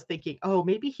when I was thinking, oh,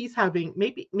 maybe he's having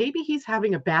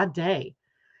a bad day.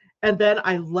 And then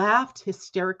I laughed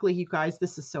hysterically, you guys.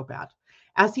 This is so bad.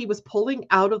 As he was pulling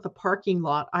out of the parking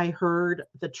lot, I heard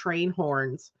the train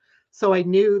horns. So I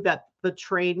knew that the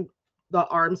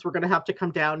arms were going to have to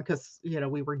come down because,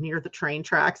 we were near the train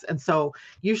tracks. And so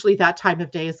usually that time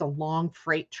of day is a long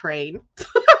freight train.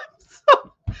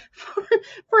 So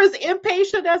for as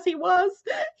impatient as he was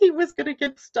going to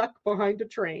get stuck behind a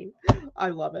train. I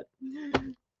love it.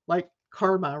 Like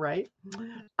karma, right?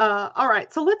 All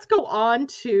right, so let's go on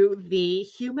to the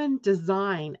human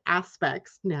design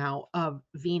aspects now of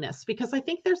Venus, because I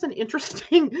think there's an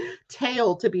interesting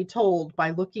tale to be told by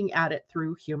looking at it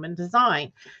through human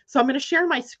design. So I'm going to share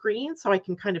my screen so I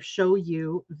can kind of show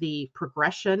you the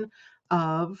progression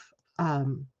of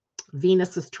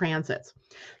Venus's transits.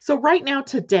 So right now,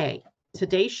 today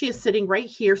she is sitting right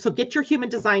here. So get your human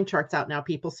design charts out now,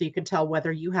 people, so you can tell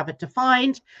whether you have it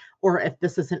defined or if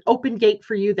this is an open gate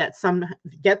for you that some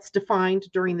gets defined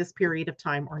during this period of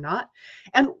time or not.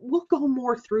 And we'll go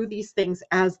more through these things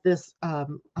as this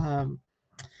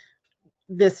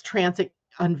this transit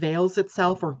unveils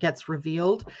itself or gets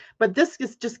revealed. But this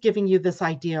is just giving you this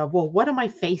idea of, well, what am I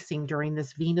facing during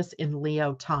this Venus in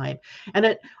Leo time? And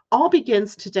it all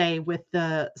begins today with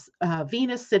the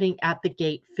Venus sitting at the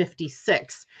gate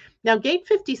 56. Now, gate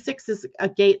 56 is a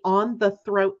gate on the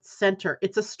throat center.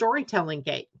 It's a storytelling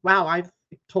gate. Wow, I've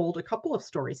told a couple of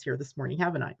stories here this morning,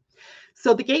 haven't I?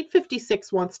 So the gate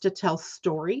 56 wants to tell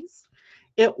stories.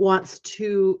 It wants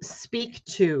to speak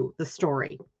to the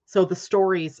story. So the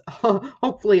stories,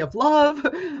 hopefully of love,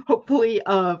 hopefully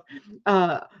of,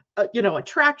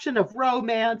 attraction, of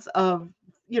romance, of,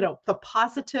 the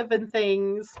positive in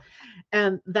things.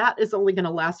 And that is only going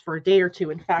to last for a day or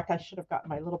two. In fact, I should have gotten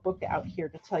my little book out here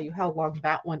to tell you how long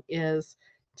that one is.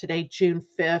 Today, June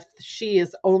 5th. She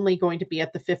is only going to be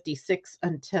at the 56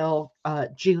 until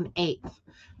June 8th.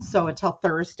 So until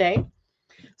Thursday.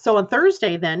 So on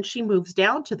Thursday, then she moves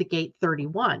down to the gate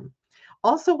 31.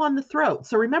 Also on the throat.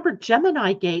 So remember,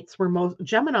 Gemini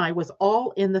was all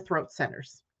in the throat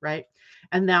centers, right?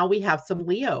 And now we have some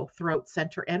Leo throat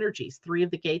center energies. 3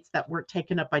 of the gates that weren't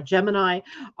taken up by Gemini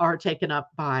are taken up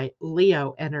by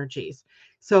Leo energies.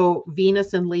 So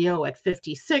Venus and Leo at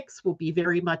 56 will be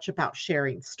very much about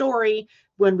sharing story.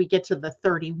 When we get to the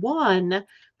 31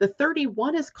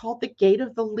 is called the gate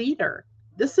of the leader.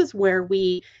 This is where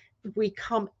we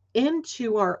come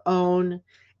into our own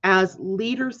as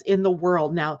leaders in the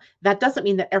world. Now, that doesn't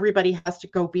mean that everybody has to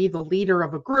go be the leader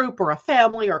of a group or a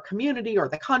family or community or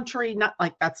the country. Not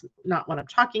like that's not what I'm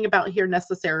talking about here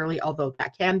necessarily, although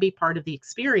that can be part of the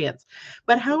experience.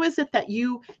 But how is it that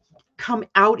you come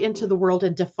out into the world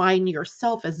and define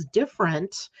yourself as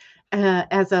different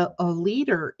as a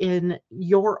leader in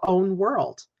your own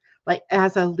world? Like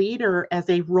as a leader, as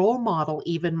a role model,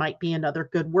 even might be another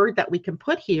good word that we can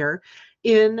put here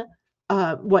in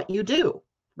what you do,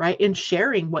 right? In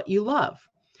sharing what you love.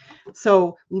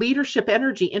 So leadership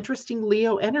energy, interesting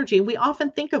Leo energy. We often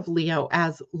think of Leo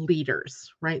as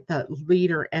leaders, right? The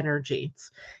leader energy.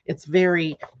 It's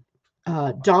very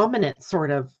dominant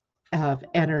sort of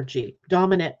energy.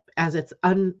 Dominant as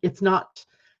it's not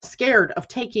scared of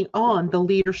taking on the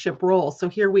leadership role. So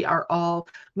here we are all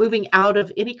moving out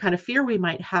of any kind of fear we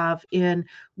might have in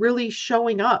really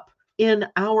showing up in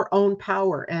our own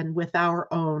power and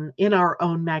in our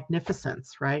own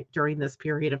magnificence, right? During this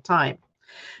period of time.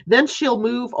 Then she'll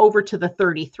move over to the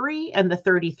 33, and the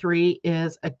 33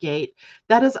 is a gate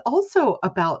that is also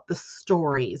about the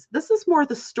stories. This is more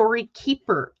the story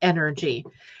keeper energy.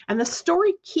 And the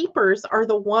story keepers are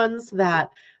the ones that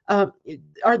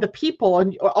are the people,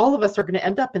 and all of us are going to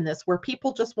end up in this, where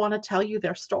people just want to tell you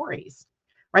their stories,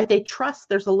 right? They trust,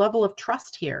 there's a level of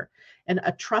trust here, and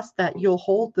a trust that you'll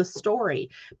hold the story,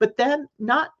 but then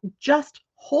not just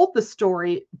hold the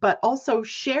story, but also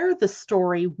share the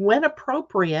story when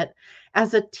appropriate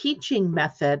as a teaching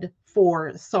method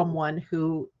for someone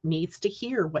who needs to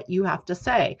hear what you have to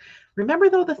say. Remember,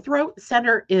 though, the throat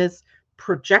center is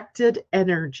projected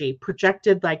energy,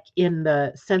 projected like in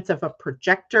the sense of a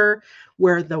projector,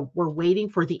 where we're waiting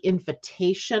for the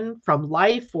invitation from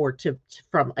life or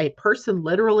from a person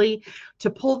literally to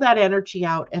pull that energy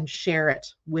out and share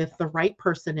it with the right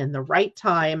person in the right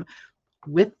time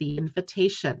with the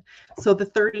invitation. So the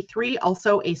 33,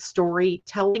 also a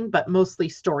storytelling, but mostly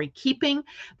story keeping.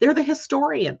 They're the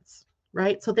historians,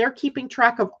 right? So they're keeping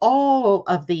track of all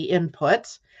of the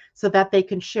input so that they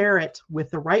can share it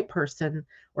with the right person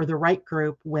or the right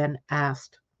group when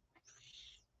asked.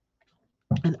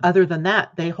 And other than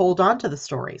that, they hold on to the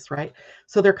stories, right?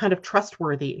 So they're kind of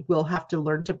trustworthy. We'll have to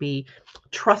learn to be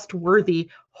trustworthy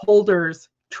holders,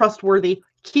 trustworthy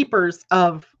keepers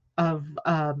of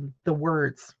the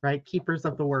words, right? Keepers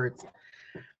of the words.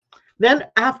 Then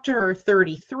after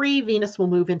 33, Venus will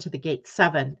move into the gate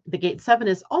 7. The gate 7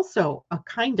 is also a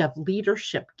kind of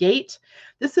leadership gate.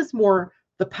 This is more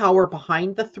the power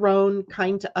behind the throne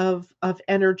kind of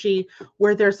energy,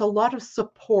 where there's a lot of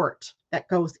support that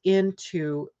goes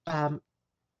into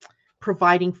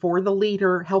providing for the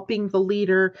leader, helping the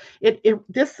leader.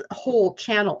 This whole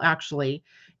channel actually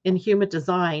in human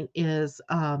design is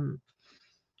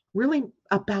really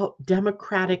about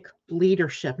democratic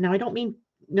leadership. Now, I don't mean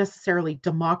necessarily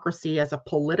democracy as a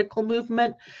political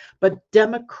movement, but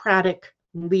democratic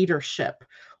leadership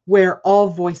where all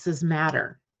voices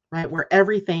matter, right? Where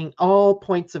everything, all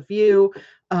points of view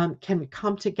can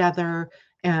come together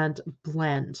and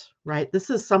blend, right? This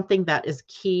is something that is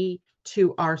key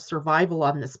to our survival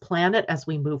on this planet as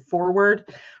we move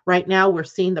forward. Right now, we're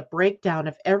seeing the breakdown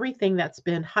of everything that's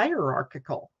been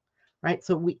hierarchical, right?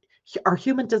 So our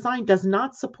human design does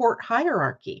not support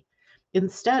hierarchy.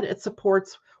 Instead, it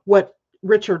supports what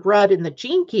Richard Rudd in the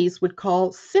Gene Keys would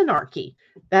call synarchy.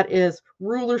 That is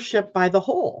rulership by the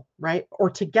whole, right? Or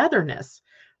togetherness,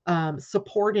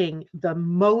 supporting the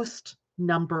most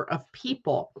number of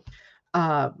people.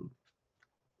 There's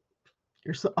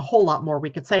a whole lot more we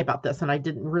could say about this, and I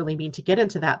didn't really mean to get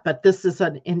into that, but this is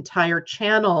an entire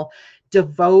channel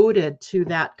devoted to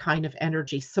that kind of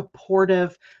energy,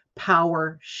 supportive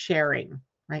power sharing,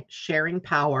 right? Sharing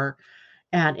power.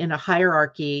 And in a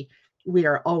hierarchy, we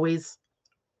are always,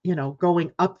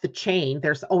 going up the chain.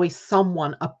 There's always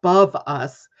someone above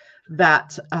us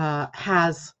that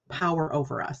has power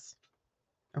over us.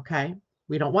 Okay.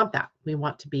 We don't want that. We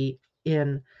want to be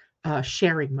in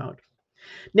sharing mode.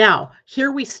 Now,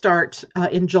 here we start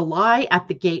in July at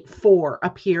the gate 4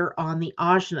 up here on the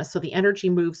Ajna. So the energy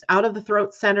moves out of the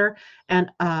throat center and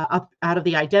up out of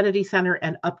the identity center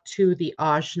and up to the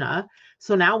Ajna.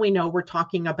 So now we know we're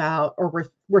talking about, or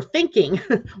we're thinking,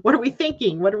 what are we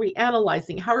thinking? What are we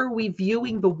analyzing? How are we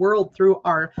viewing the world through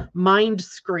our mind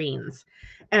screens?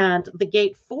 And the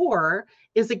gate 4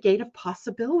 is a gate of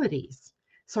possibilities.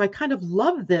 So I kind of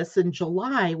love this. In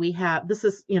July, we have, this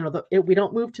is, we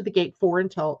don't move to the gate 4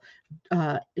 until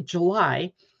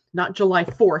July, not July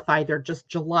 4th either, just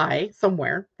July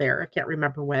somewhere there. I can't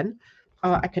remember when.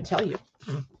 I could tell you.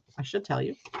 I should tell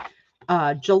you.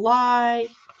 July,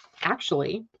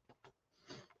 actually,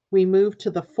 we moved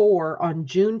to the 4 on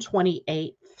June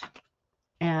 28th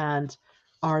and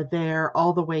are there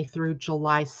all the way through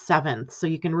July 7th. So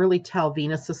you can really tell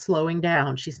Venus is slowing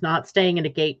down. She's not staying in a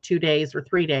gate 2 days or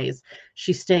 3 days.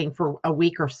 She's staying for a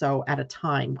week or so at a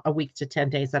time, a week to 10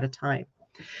 days at a time.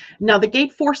 Now, the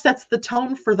gate 4 sets the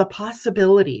tone for the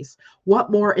possibilities.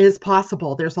 What more is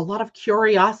possible? There's a lot of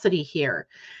curiosity here.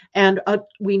 And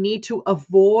we need to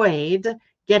avoid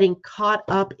getting caught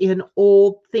up in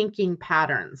old thinking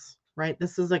patterns, right?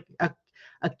 This is a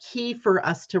key for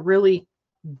us to really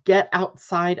get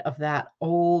outside of that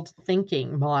old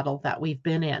thinking model that we've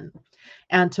been in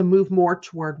and to move more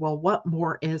toward, well, what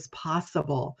more is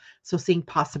possible? So seeing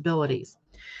possibilities.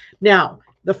 Now,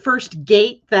 the first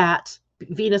gate that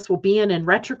Venus will be in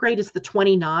retrograde is the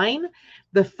 29.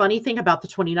 The funny thing about the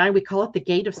 29, we call it the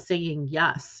gate of saying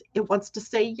yes. It wants to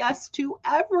say yes to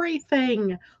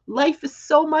everything. Life is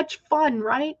so much fun,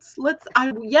 right?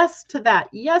 Yes to that,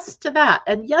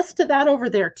 and yes to that over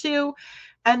there too.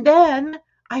 And then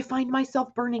I find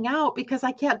myself burning out because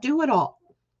I can't do it all.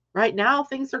 Right now,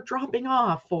 things are dropping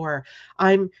off, or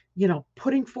I'm,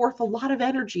 putting forth a lot of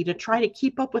energy to try to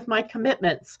keep up with my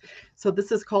commitments. So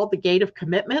this is called the gate of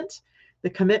commitment. The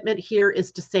commitment here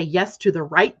is to say yes to the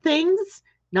right things,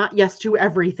 not yes to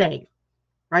everything,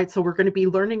 right? So we're going to be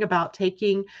learning about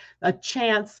taking a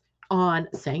chance on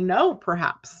saying no,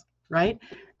 perhaps, right?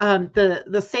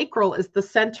 The sacral is the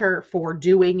center for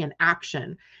doing and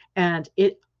action. And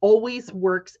it always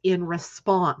works in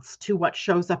response to what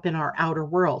shows up in our outer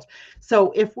world.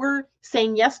 So if we're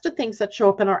saying yes to things that show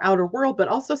up in our outer world, but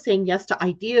also saying yes to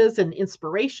ideas and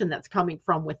inspiration that's coming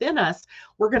from within us,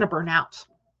 we're going to burn out,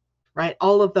 right?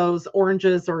 All of those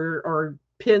oranges or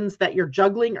pins that you're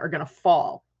juggling are going to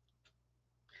fall.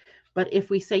 But if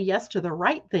we say yes to the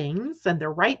right things, and the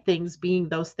right things being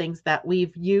those things that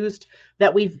we've used,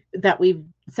 that we've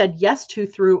said yes to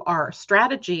through our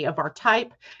strategy of our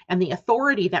type and the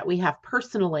authority that we have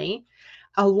personally,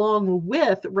 along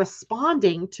with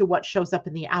responding to what shows up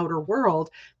in the outer world,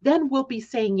 then we'll be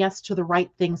saying yes to the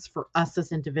right things for us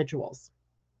as individuals.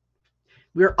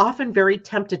 We're often very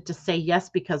tempted to say yes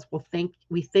because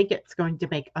we think it's going to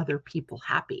make other people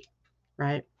happy,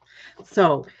 right?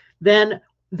 So then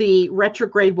the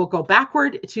retrograde will go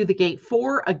backward to the gate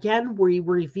 4. Again, we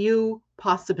review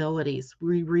possibilities.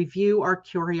 We review our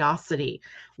curiosity.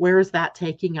 Where is that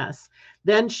taking us?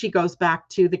 Then she goes back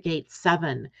to the gate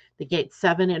 7. The gate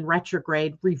 7 in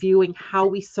retrograde, reviewing how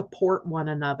we support one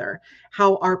another,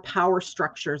 how our power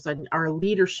structures and our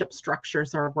leadership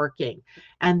structures are working.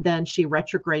 And then she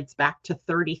retrogrades back to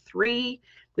 33.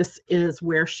 This is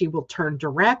where she will turn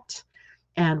direct.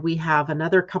 And we have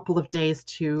another couple of days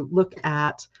to look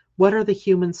at what are the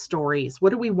human stories?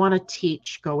 What do we want to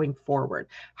teach going forward?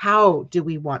 How do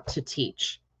we want to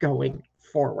teach going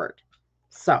forward?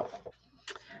 So,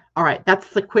 all right, that's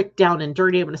the quick down and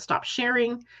dirty. I'm going to stop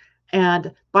sharing.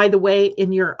 And by the way,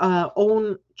 in your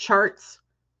own charts,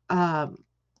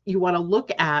 you want to look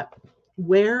at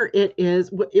where it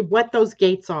is, what those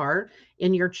gates are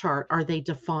in your chart. Are they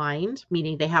defined,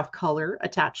 meaning they have color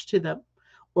attached to them?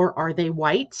 Or are they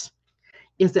white?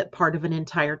 Is it part of an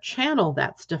entire channel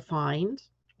that's defined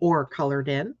or colored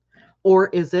in? Or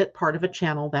is it part of a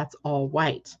channel that's all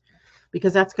white?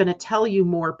 Because that's going to tell you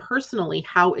more personally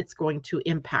how it's going to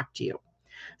impact you.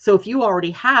 So if you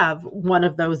already have one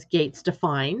of those gates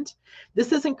defined,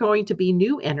 this isn't going to be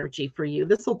new energy for you.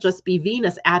 This will just be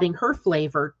Venus adding her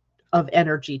flavor of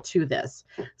energy to this.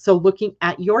 So looking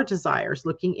at your desires,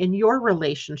 looking in your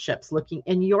relationships, looking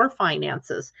in your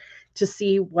finances to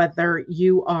see whether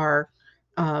you are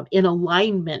in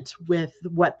alignment with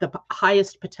what the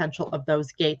highest potential of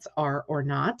those gates are or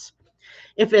not.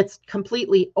 If it's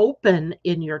completely open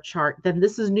in your chart, then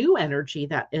this is new energy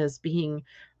that is being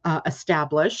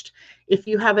established. If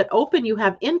you have it open, you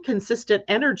have inconsistent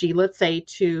energy, let's say,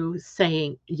 to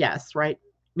saying yes, right?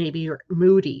 Maybe you're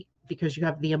moody because you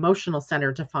have the emotional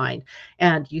center defined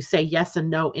and you say yes and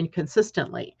no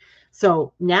inconsistently.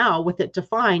 So now with it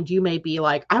defined, you may be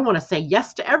like, I want to say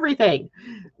yes to everything,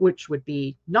 which would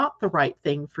be not the right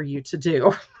thing for you to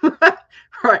do.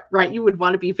 Right. You would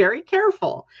want to be very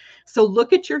careful. So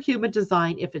look at your human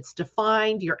design. If it's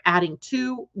defined, you're adding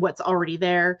to what's already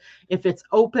there. If it's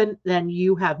open, then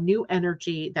you have new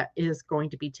energy that is going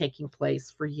to be taking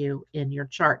place for you in your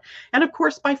chart. And of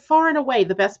course, by far and away,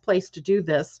 the best place to do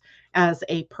this as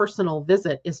a personal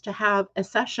visit is to have a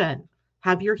session.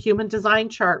 Have your human design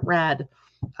chart read.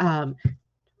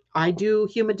 I do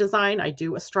human design, I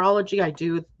do astrology, I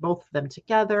do both of them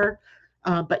together.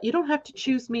 But you don't have to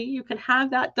choose me. You can have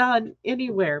that done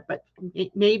anywhere, but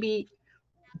maybe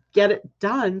get it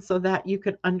done so that you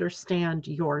can understand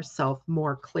yourself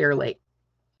more clearly.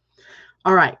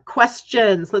 All right,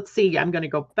 questions. Let's see. I'm going to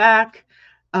go back.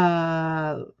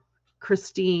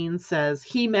 Christine says,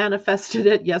 he manifested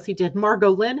it. Yes, he did. Margot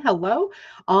Lynn, hello.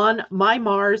 On my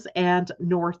Mars and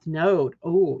North Node.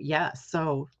 Oh, yes.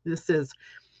 So this is,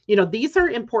 these are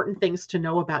important things to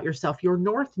know about yourself. Your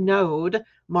North Node,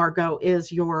 Margot,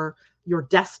 is your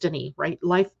destiny, right?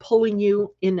 Life pulling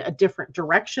you in a different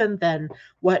direction than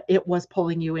what it was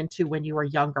pulling you into when you were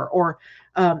younger. Or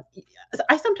I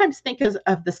sometimes think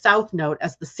of the South Node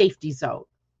as the safety zone,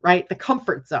 right? The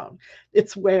comfort zone.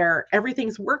 It's where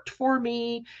everything's worked for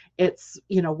me. It's,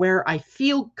 where I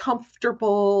feel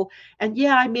comfortable. And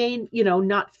yeah, I may,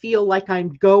 not feel like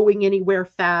I'm going anywhere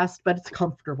fast, but it's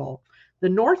comfortable. The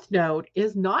North Node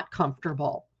is not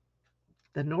comfortable.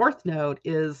 The North Node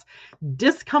is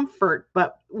discomfort,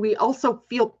 but we also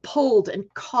feel pulled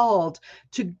and called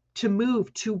to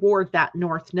move toward that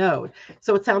North Node.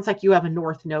 So it sounds like you have a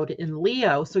North Node in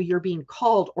Leo. So you're being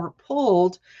called or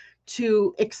pulled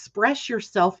to express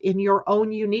yourself in your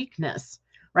own uniqueness,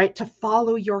 right? To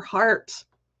follow your heart,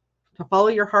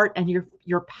 and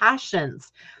your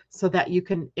passions so that you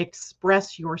can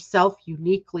express yourself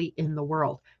uniquely in the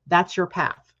world. That's your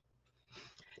path.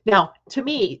 Now, to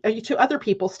me, to other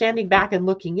people standing back and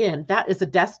looking in, that is a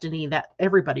destiny that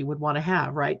everybody would want to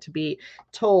have, right? To be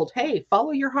told, hey,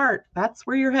 follow your heart. That's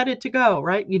where you're headed to go,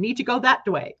 right? You need to go that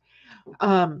way.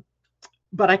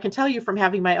 But I can tell you from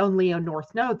having my own Leo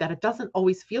North Node that it doesn't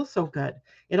always feel so good.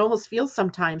 It almost feels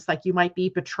sometimes like you might be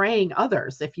betraying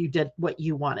others if you did what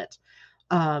you wanted,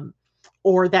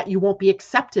 or that you won't be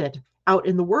accepted out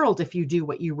in the world if you do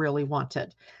what you really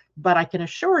wanted. But I can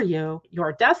assure you,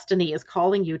 your destiny is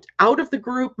calling you out of the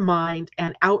group mind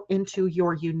and out into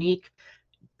your unique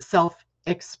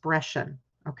self-expression.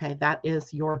 Okay, that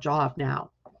is your job now.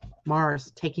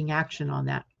 Mars taking action on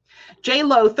that.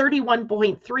 J-Lo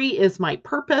 31.3 is my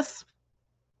purpose.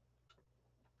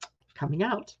 Coming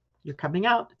out. You're coming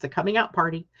out. It's a coming out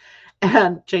party.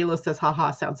 And J-Lo says,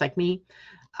 haha, sounds like me.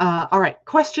 All right,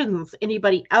 questions.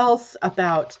 Anybody else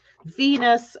about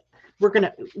Venus?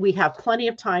 We have plenty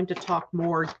of time to talk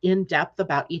more in depth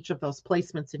about each of those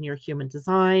placements in your human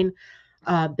design.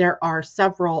 There are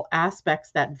several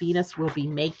aspects that Venus will be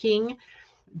making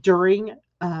during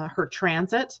her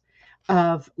transit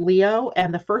of Leo,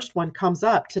 and the first one comes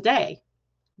up today,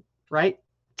 right?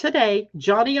 Today,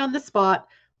 Johnny on the spot,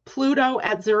 Pluto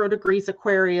at 0 degrees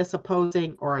Aquarius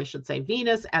opposing, or I should say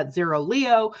Venus at 0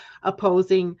 Leo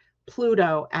opposing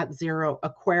Pluto at 0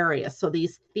 Aquarius. So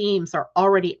these themes are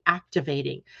already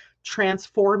activating.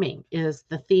 Transforming is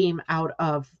the theme out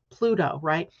of Pluto,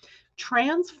 right?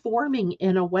 Transforming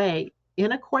in a way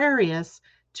in Aquarius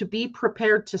to be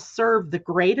prepared to serve the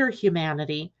greater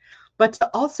humanity, but to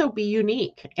also be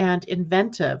unique and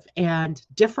inventive and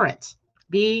different.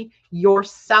 Be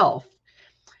yourself.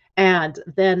 And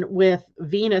then with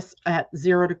Venus at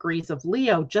 0 degrees of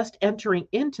Leo, just entering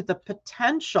into the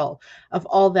potential of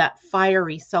all that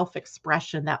fiery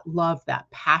self-expression, that love,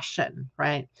 that passion,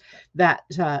 right? That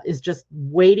is just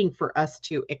waiting for us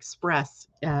to express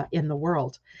in the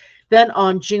world. Then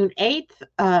on June 8th,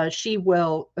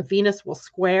 Venus will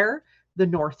square the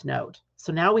North Node.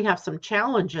 So now we have some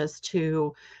challenges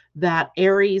to that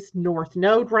Aries North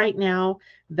Node right now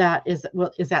that is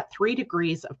at 3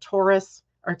 degrees of Taurus,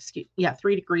 or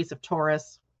 3 degrees of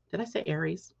Taurus. Did I say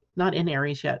Aries? Not in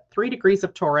Aries yet. 3 degrees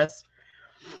of Taurus.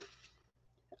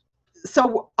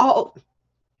 So all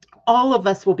of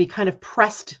us will be kind of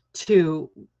pressed to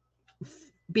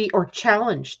be, or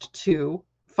challenged to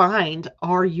find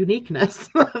our uniqueness,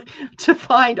 to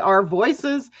find our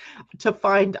voices, to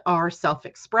find our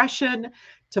self-expression,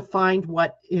 to find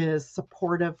what is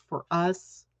supportive for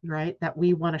us, right? That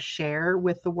we want to share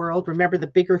with the world. Remember, the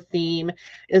bigger theme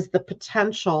is the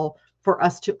potential for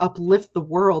us to uplift the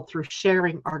world through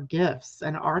sharing our gifts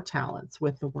and our talents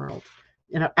with the world,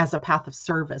 as a path of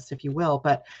service, if you will.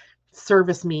 But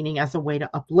service meaning as a way to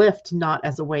uplift, not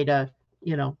as a way to,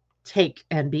 take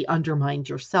and be undermined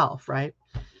yourself, right?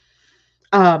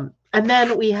 And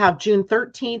then we have June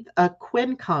 13th, a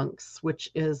quincunx,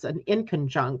 which is an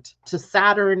inconjunct to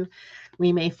Saturn.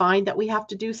 We may find that we have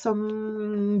to do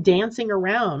some dancing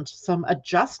around, some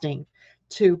adjusting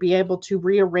to be able to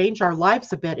rearrange our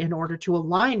lives a bit in order to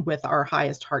align with our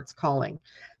highest heart's calling.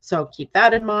 So keep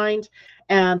that in mind.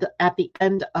 And at the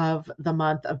end of the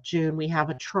month of June, we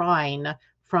have a trine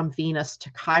from Venus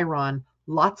to Chiron.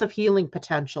 Lots of healing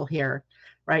potential here,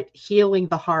 right? Healing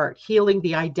the heart, healing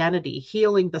the identity,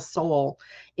 healing the soul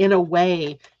in a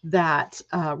way that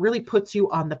really puts you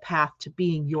on the path to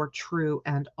being your true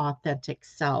and authentic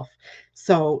self.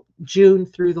 So June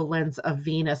through the lens of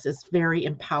Venus is very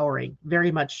empowering,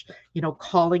 very much,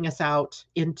 calling us out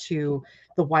into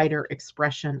the wider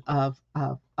expression of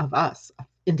us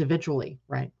individually,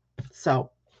 right?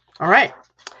 So, all right.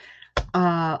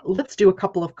 Let's do a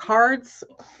couple of cards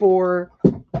for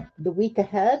the week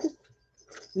ahead.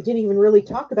 We didn't even really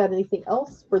talk about anything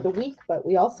else for the week, but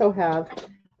we also have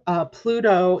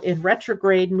Pluto in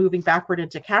retrograde moving backward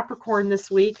into Capricorn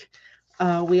this week.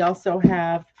 We also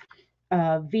have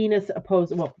Venus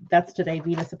opposing, well, that's today,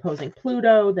 Venus opposing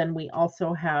Pluto. Then we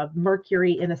also have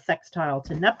Mercury in a sextile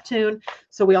to Neptune.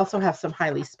 So we also have some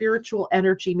highly spiritual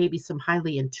energy, maybe some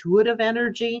highly intuitive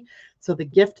energy. So the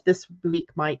gift this week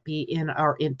might be in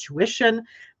our intuition,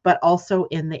 but also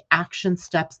in the action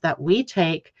steps that we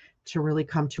take to really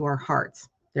come to our hearts.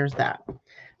 There's that.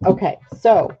 Okay,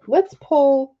 so let's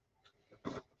pull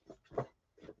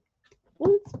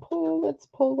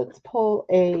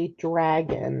a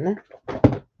dragon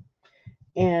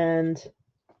and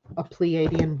a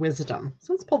Pleiadian wisdom.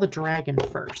 So let's pull the dragon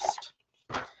first.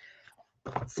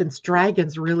 Since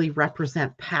dragons really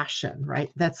represent passion,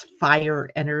 right? That's fire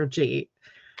energy.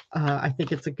 I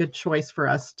think it's a good choice for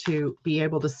us to be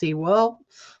able to see, well,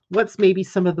 what's maybe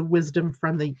some of the wisdom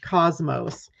from the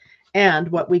cosmos, and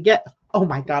what we get. Oh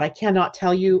my God, I cannot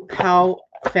tell you how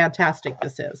fantastic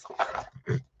this is.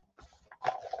 Can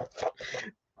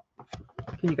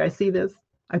you guys see this?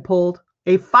 I pulled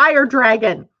a fire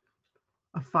dragon.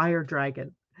 A fire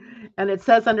dragon. And it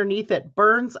says underneath it,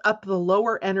 burns up the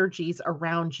lower energies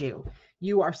around you.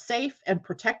 You are safe and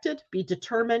protected. Be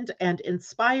determined and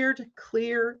inspired.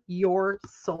 Clear your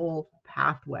soul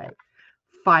pathway.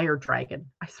 Fire dragon.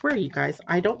 I swear, you guys,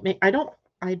 I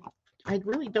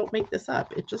really don't make this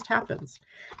up. It just happens.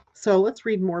 So let's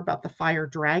read more about the fire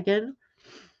dragon.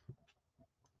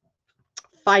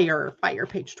 Fire,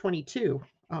 page 22.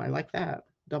 Oh, I like that.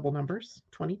 Double numbers,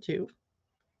 22.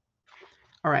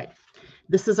 All right.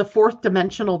 This is a fourth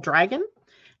dimensional dragon,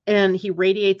 and he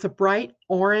radiates a bright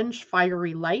orange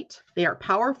fiery light. They are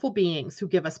powerful beings who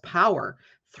give us power,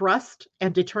 thrust,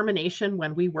 and determination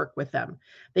when we work with them.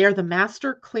 They are the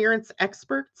master clearance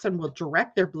experts and will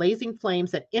direct their blazing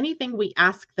flames at anything we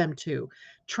ask them to,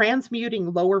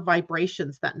 transmuting lower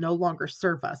vibrations that no longer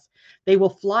serve us. They will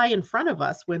fly in front of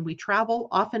us when we travel,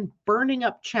 often burning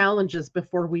up challenges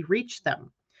before we reach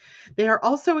them. They are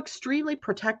also extremely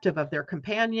protective of their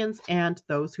companions and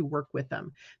those who work with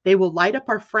them. They will light up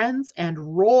our friends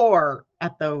and roar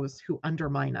at those who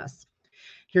undermine us.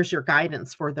 Here's your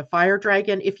guidance for the fire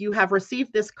dragon. If you have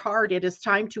received this card, it is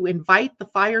time to invite the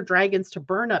fire dragons to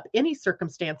burn up any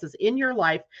circumstances in your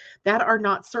life that are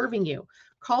not serving you.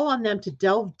 Call on them to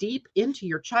delve deep into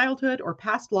your childhood or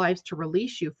past lives to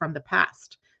release you from the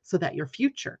past so that your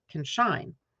future can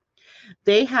shine.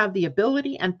 They have the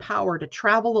ability and power to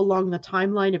travel along the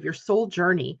timeline of your soul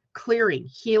journey, clearing,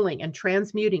 healing, and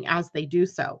transmuting as they do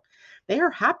so. They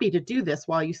are happy to do this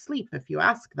while you sleep if you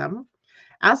ask them.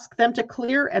 Ask them to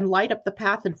clear and light up the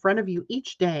path in front of you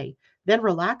each day. Then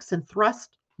relax and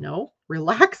trust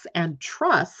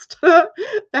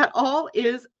that all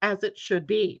is as it should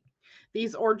be.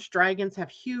 These orange dragons have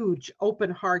huge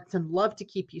open hearts and love to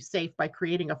keep you safe by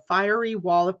creating a fiery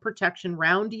wall of protection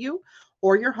around you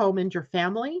or your home and your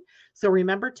family. So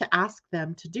remember to ask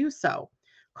them to do so.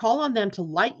 Call on them to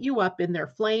light you up in their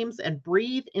flames and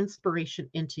breathe inspiration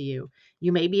into you.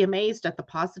 You may be amazed at the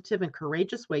positive and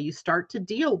courageous way you start to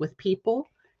deal with people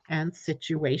and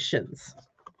situations.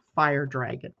 Fire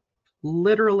dragon.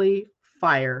 Literally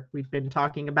fire we've been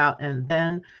talking about, and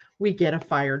then we get a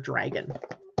fire dragon.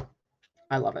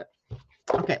 I love it.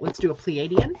 Okay, let's do a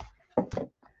Pleiadian.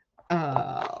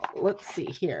 Let's see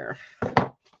here.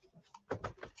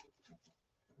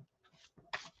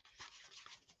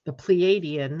 The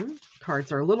Pleiadian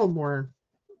cards are a little more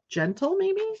gentle,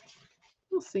 maybe.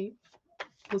 We'll see.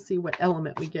 We'll see what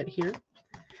element we get here.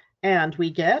 And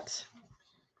we get,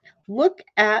 look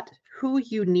at who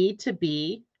you need to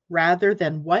be rather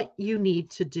than what you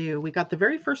need to do. We got the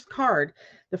very first card.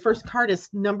 The first card is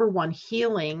number 1,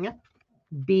 healing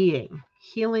being.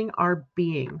 Healing our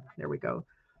being. There we go.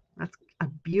 That's a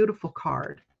beautiful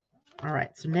card. All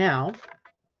right, so now,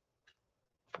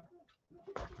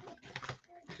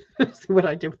 see what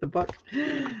I did with the book.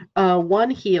 1,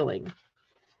 healing.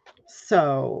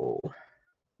 So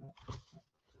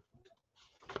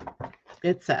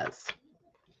it says,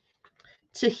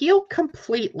 to heal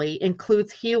completely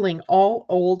includes healing all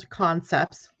old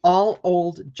concepts, all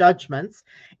old judgments,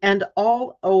 and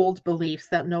all old beliefs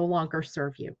that no longer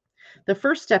serve you. The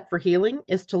first step for healing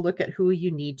is to look at who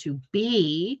you need to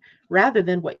be rather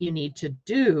than what you need to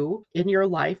do in your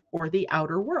life or the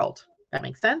outer world. That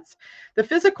makes sense? The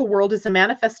physical world is a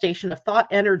manifestation of thought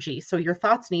energy, so your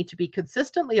thoughts need to be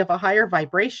consistently of a higher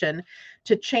vibration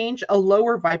to change a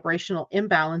lower vibrational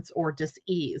imbalance or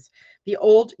dis-ease. The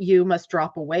old you must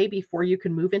drop away before you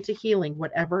can move into healing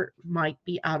whatever might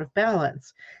be out of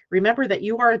balance. Remember that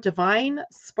you are a divine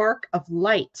spark of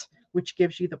light, which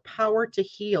gives you the power to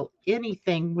heal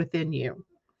anything within you.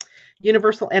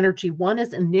 Universal Energy 1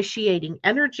 is initiating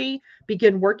energy.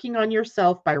 Begin working on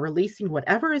yourself by releasing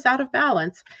whatever is out of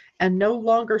balance and no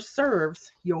longer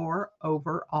serves your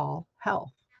overall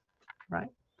health. Right?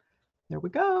 There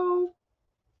we go.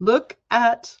 Look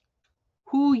at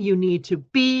who you need to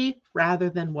be rather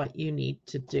than what you need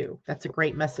to do. That's a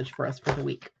great message for us for the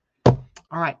week. All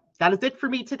right. That is it for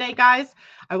me today, guys.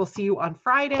 I will see you on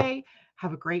Friday.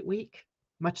 Have a great week.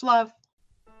 Much love.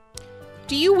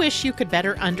 Do you wish you could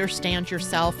better understand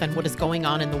yourself and what is going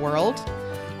on in the world?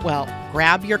 Well,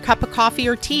 grab your cup of coffee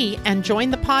or tea and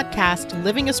join the podcast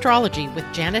Living Astrology with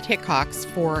Janet Hickox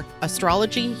for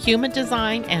astrology, human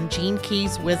design, and Gene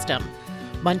Keys wisdom.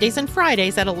 Mondays and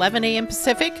Fridays at 11 a.m.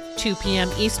 Pacific, 2 p.m.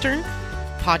 Eastern.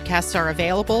 Podcasts are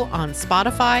available on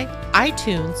Spotify,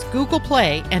 iTunes, Google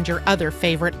Play, and your other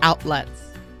favorite outlets.